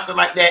or nothing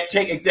like that.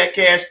 Take exact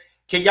cash.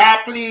 Can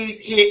y'all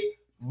please hit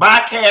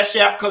my Cash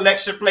App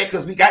collection plate,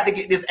 because we got to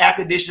get this air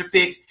conditioner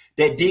fixed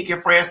that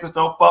Deacon Francis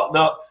don't fucked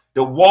up.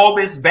 The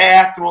woman's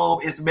bathroom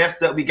is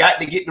messed up. We got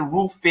to get the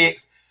roof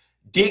fixed.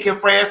 Deacon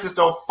Francis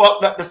don't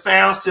fucked up the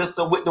sound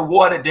system with the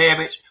water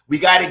damage. We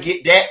got to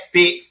get that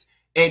fixed.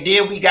 And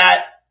then we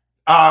got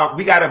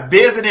a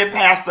visiting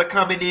pastor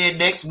coming in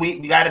next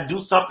week. We got to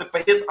do something for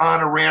his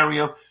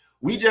honorarium.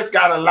 We just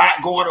got a lot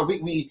going on.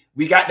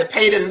 We got to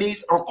pay the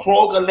lease on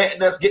Kroger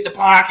letting us get the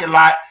parking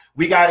lot.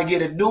 We got to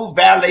get a new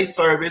valet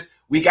service.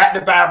 We got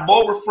to buy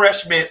more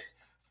refreshments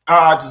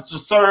to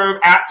serve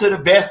out to the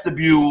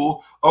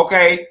vestibule,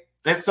 okay?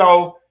 And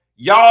so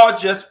y'all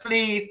just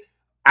please,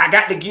 I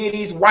got to give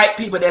these white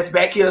people that's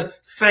back here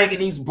singing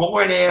these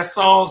boring-ass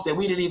songs that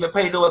we didn't even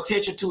pay no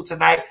attention to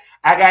tonight,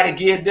 I got to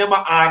give them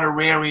an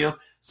honorarium.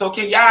 So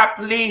can y'all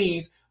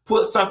please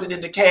put something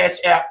in the Cash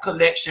App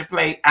collection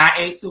plate? I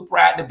ain't too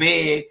proud to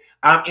beg.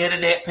 I'm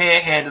internet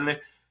panhandling.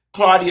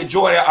 Claudia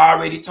Jordan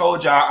already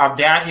told y'all I'm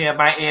down here in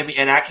Miami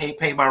and I can't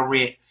pay my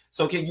rent.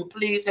 So can you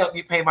please help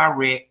me pay my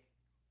rent?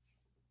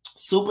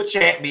 Super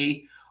chat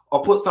me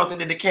or put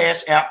something in the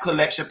Cash App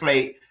collection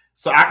plate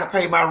so I can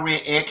pay my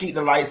rent and keep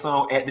the lights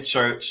on at the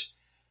church.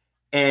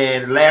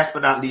 And last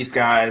but not least,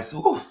 guys,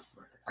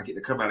 I get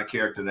to come out of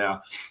character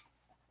now.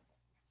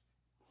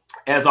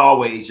 As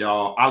always,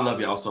 y'all, I love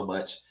y'all so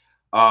much.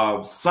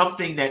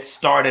 Something that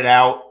started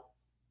out,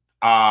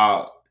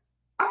 I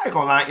ain't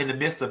gonna lie, in the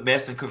midst of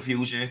mess and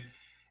confusion,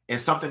 and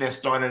something that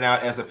started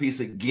out as a piece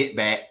of get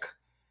back,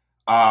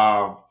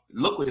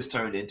 look what it's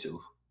turned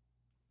into.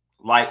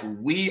 Like,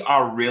 we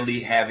are really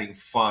having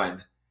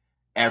fun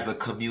as a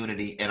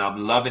community, and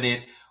I'm loving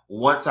it.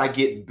 Once I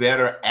get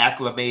better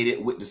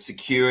acclimated with the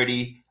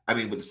security,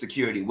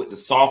 with the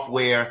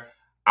software,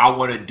 I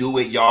want to do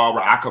it, y'all,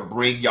 where I can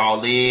bring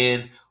y'all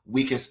in.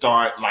 We can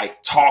start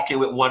like talking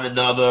with one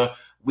another.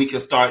 We can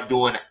start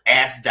doing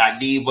Ask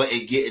Dineva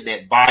and getting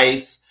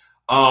advice.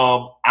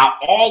 I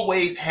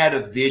always had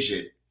a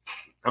vision.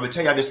 I'm gonna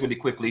tell y'all this really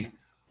quickly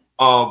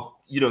of,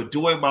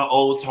 doing my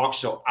own talk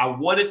show. I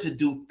wanted to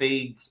do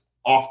things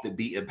off the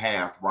beaten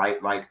path,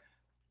 right? Like,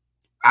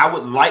 I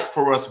would like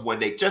for us one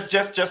day,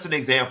 just an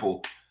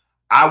example,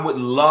 I would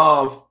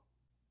love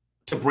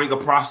to bring a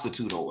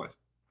prostitute on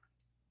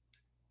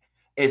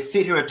and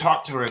sit here and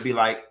talk to her and be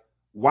like,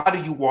 why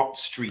do you walk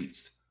the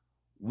streets?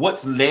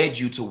 What's led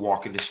you to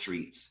walk in the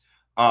streets?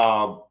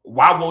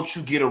 Why won't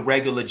you get a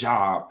regular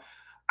job?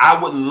 I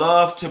would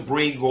love to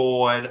bring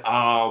on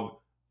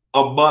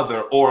a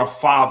mother or a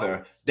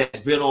father that's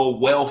been on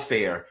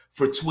welfare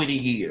for 20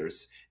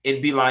 years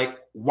and be like,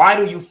 why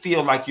do you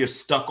feel like you're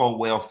stuck on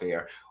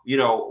welfare?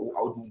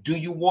 Do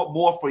you want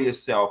more for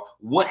yourself?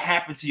 What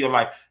happened to your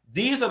life?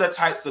 These are the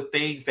types of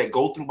things that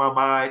go through my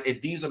mind, and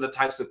these are the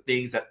types of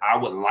things that I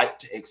would like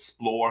to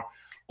explore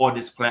on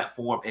this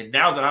platform. And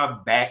now that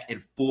I'm back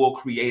in full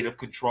creative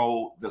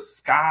control, the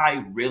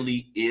sky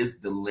really is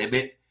the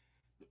limit,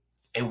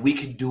 and we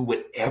can do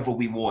whatever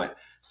we want.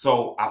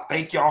 So I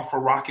thank y'all for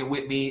rocking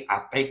with me.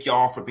 I thank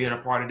y'all for being a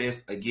part of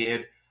this.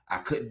 Again, I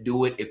couldn't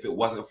do it if it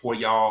wasn't for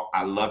y'all.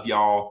 I love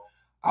y'all.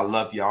 I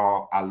love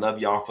y'all. I love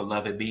y'all for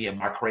loving me and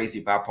my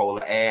crazy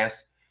bipolar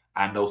ass.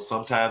 I know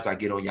sometimes I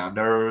get on y'all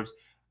nerves.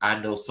 I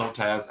know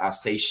sometimes I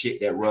say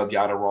shit that rub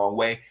y'all the wrong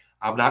way.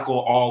 I'm not going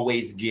to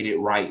always get it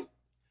right.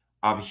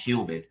 I'm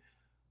human.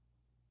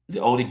 The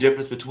only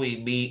difference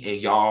between me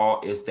and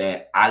y'all is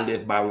that I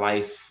live my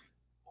life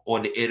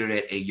on the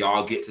internet and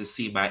y'all get to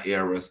see my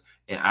errors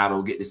and I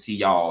don't get to see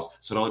y'all's.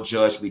 So don't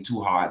judge me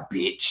too hard,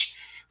 bitch.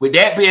 With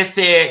that being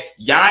said,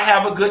 y'all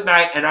have a good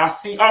night, and I'll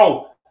see.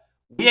 Oh,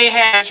 we ain't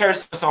having church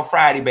service on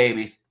Friday,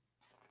 babies.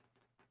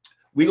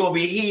 We're going to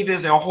be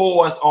heathens and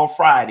whores on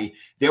Friday.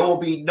 There will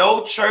be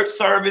no church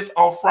service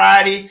on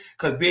Friday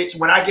because, bitch,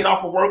 when I get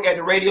off of work at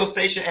the radio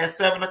station at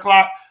 7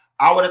 o'clock,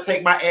 I want to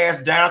take my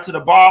ass down to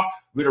the bar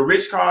with a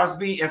Rich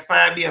Cosby and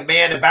find me a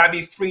man to buy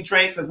me free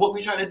drinks. Because what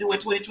we trying to do in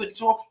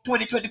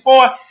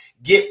 2024,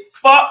 get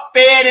fuck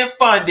fed and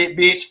funded,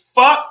 bitch.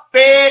 Fuck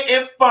fed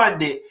and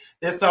funded.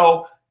 And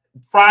so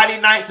Friday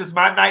nights is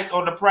my nights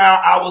on the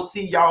prowl. I will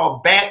see y'all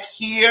back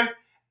here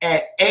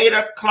at 8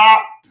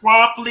 o'clock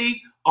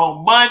promptly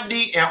on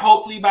Monday, and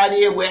hopefully by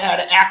then we'll have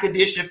the air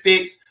condition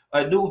fixed,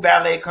 a new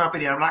valet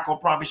company. I'm not going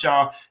to promise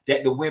y'all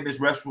that the women's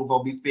restroom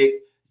going to be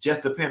fixed,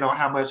 just depending on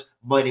how much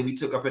money we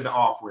took up in the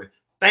offering.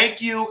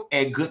 Thank you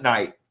and good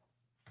night.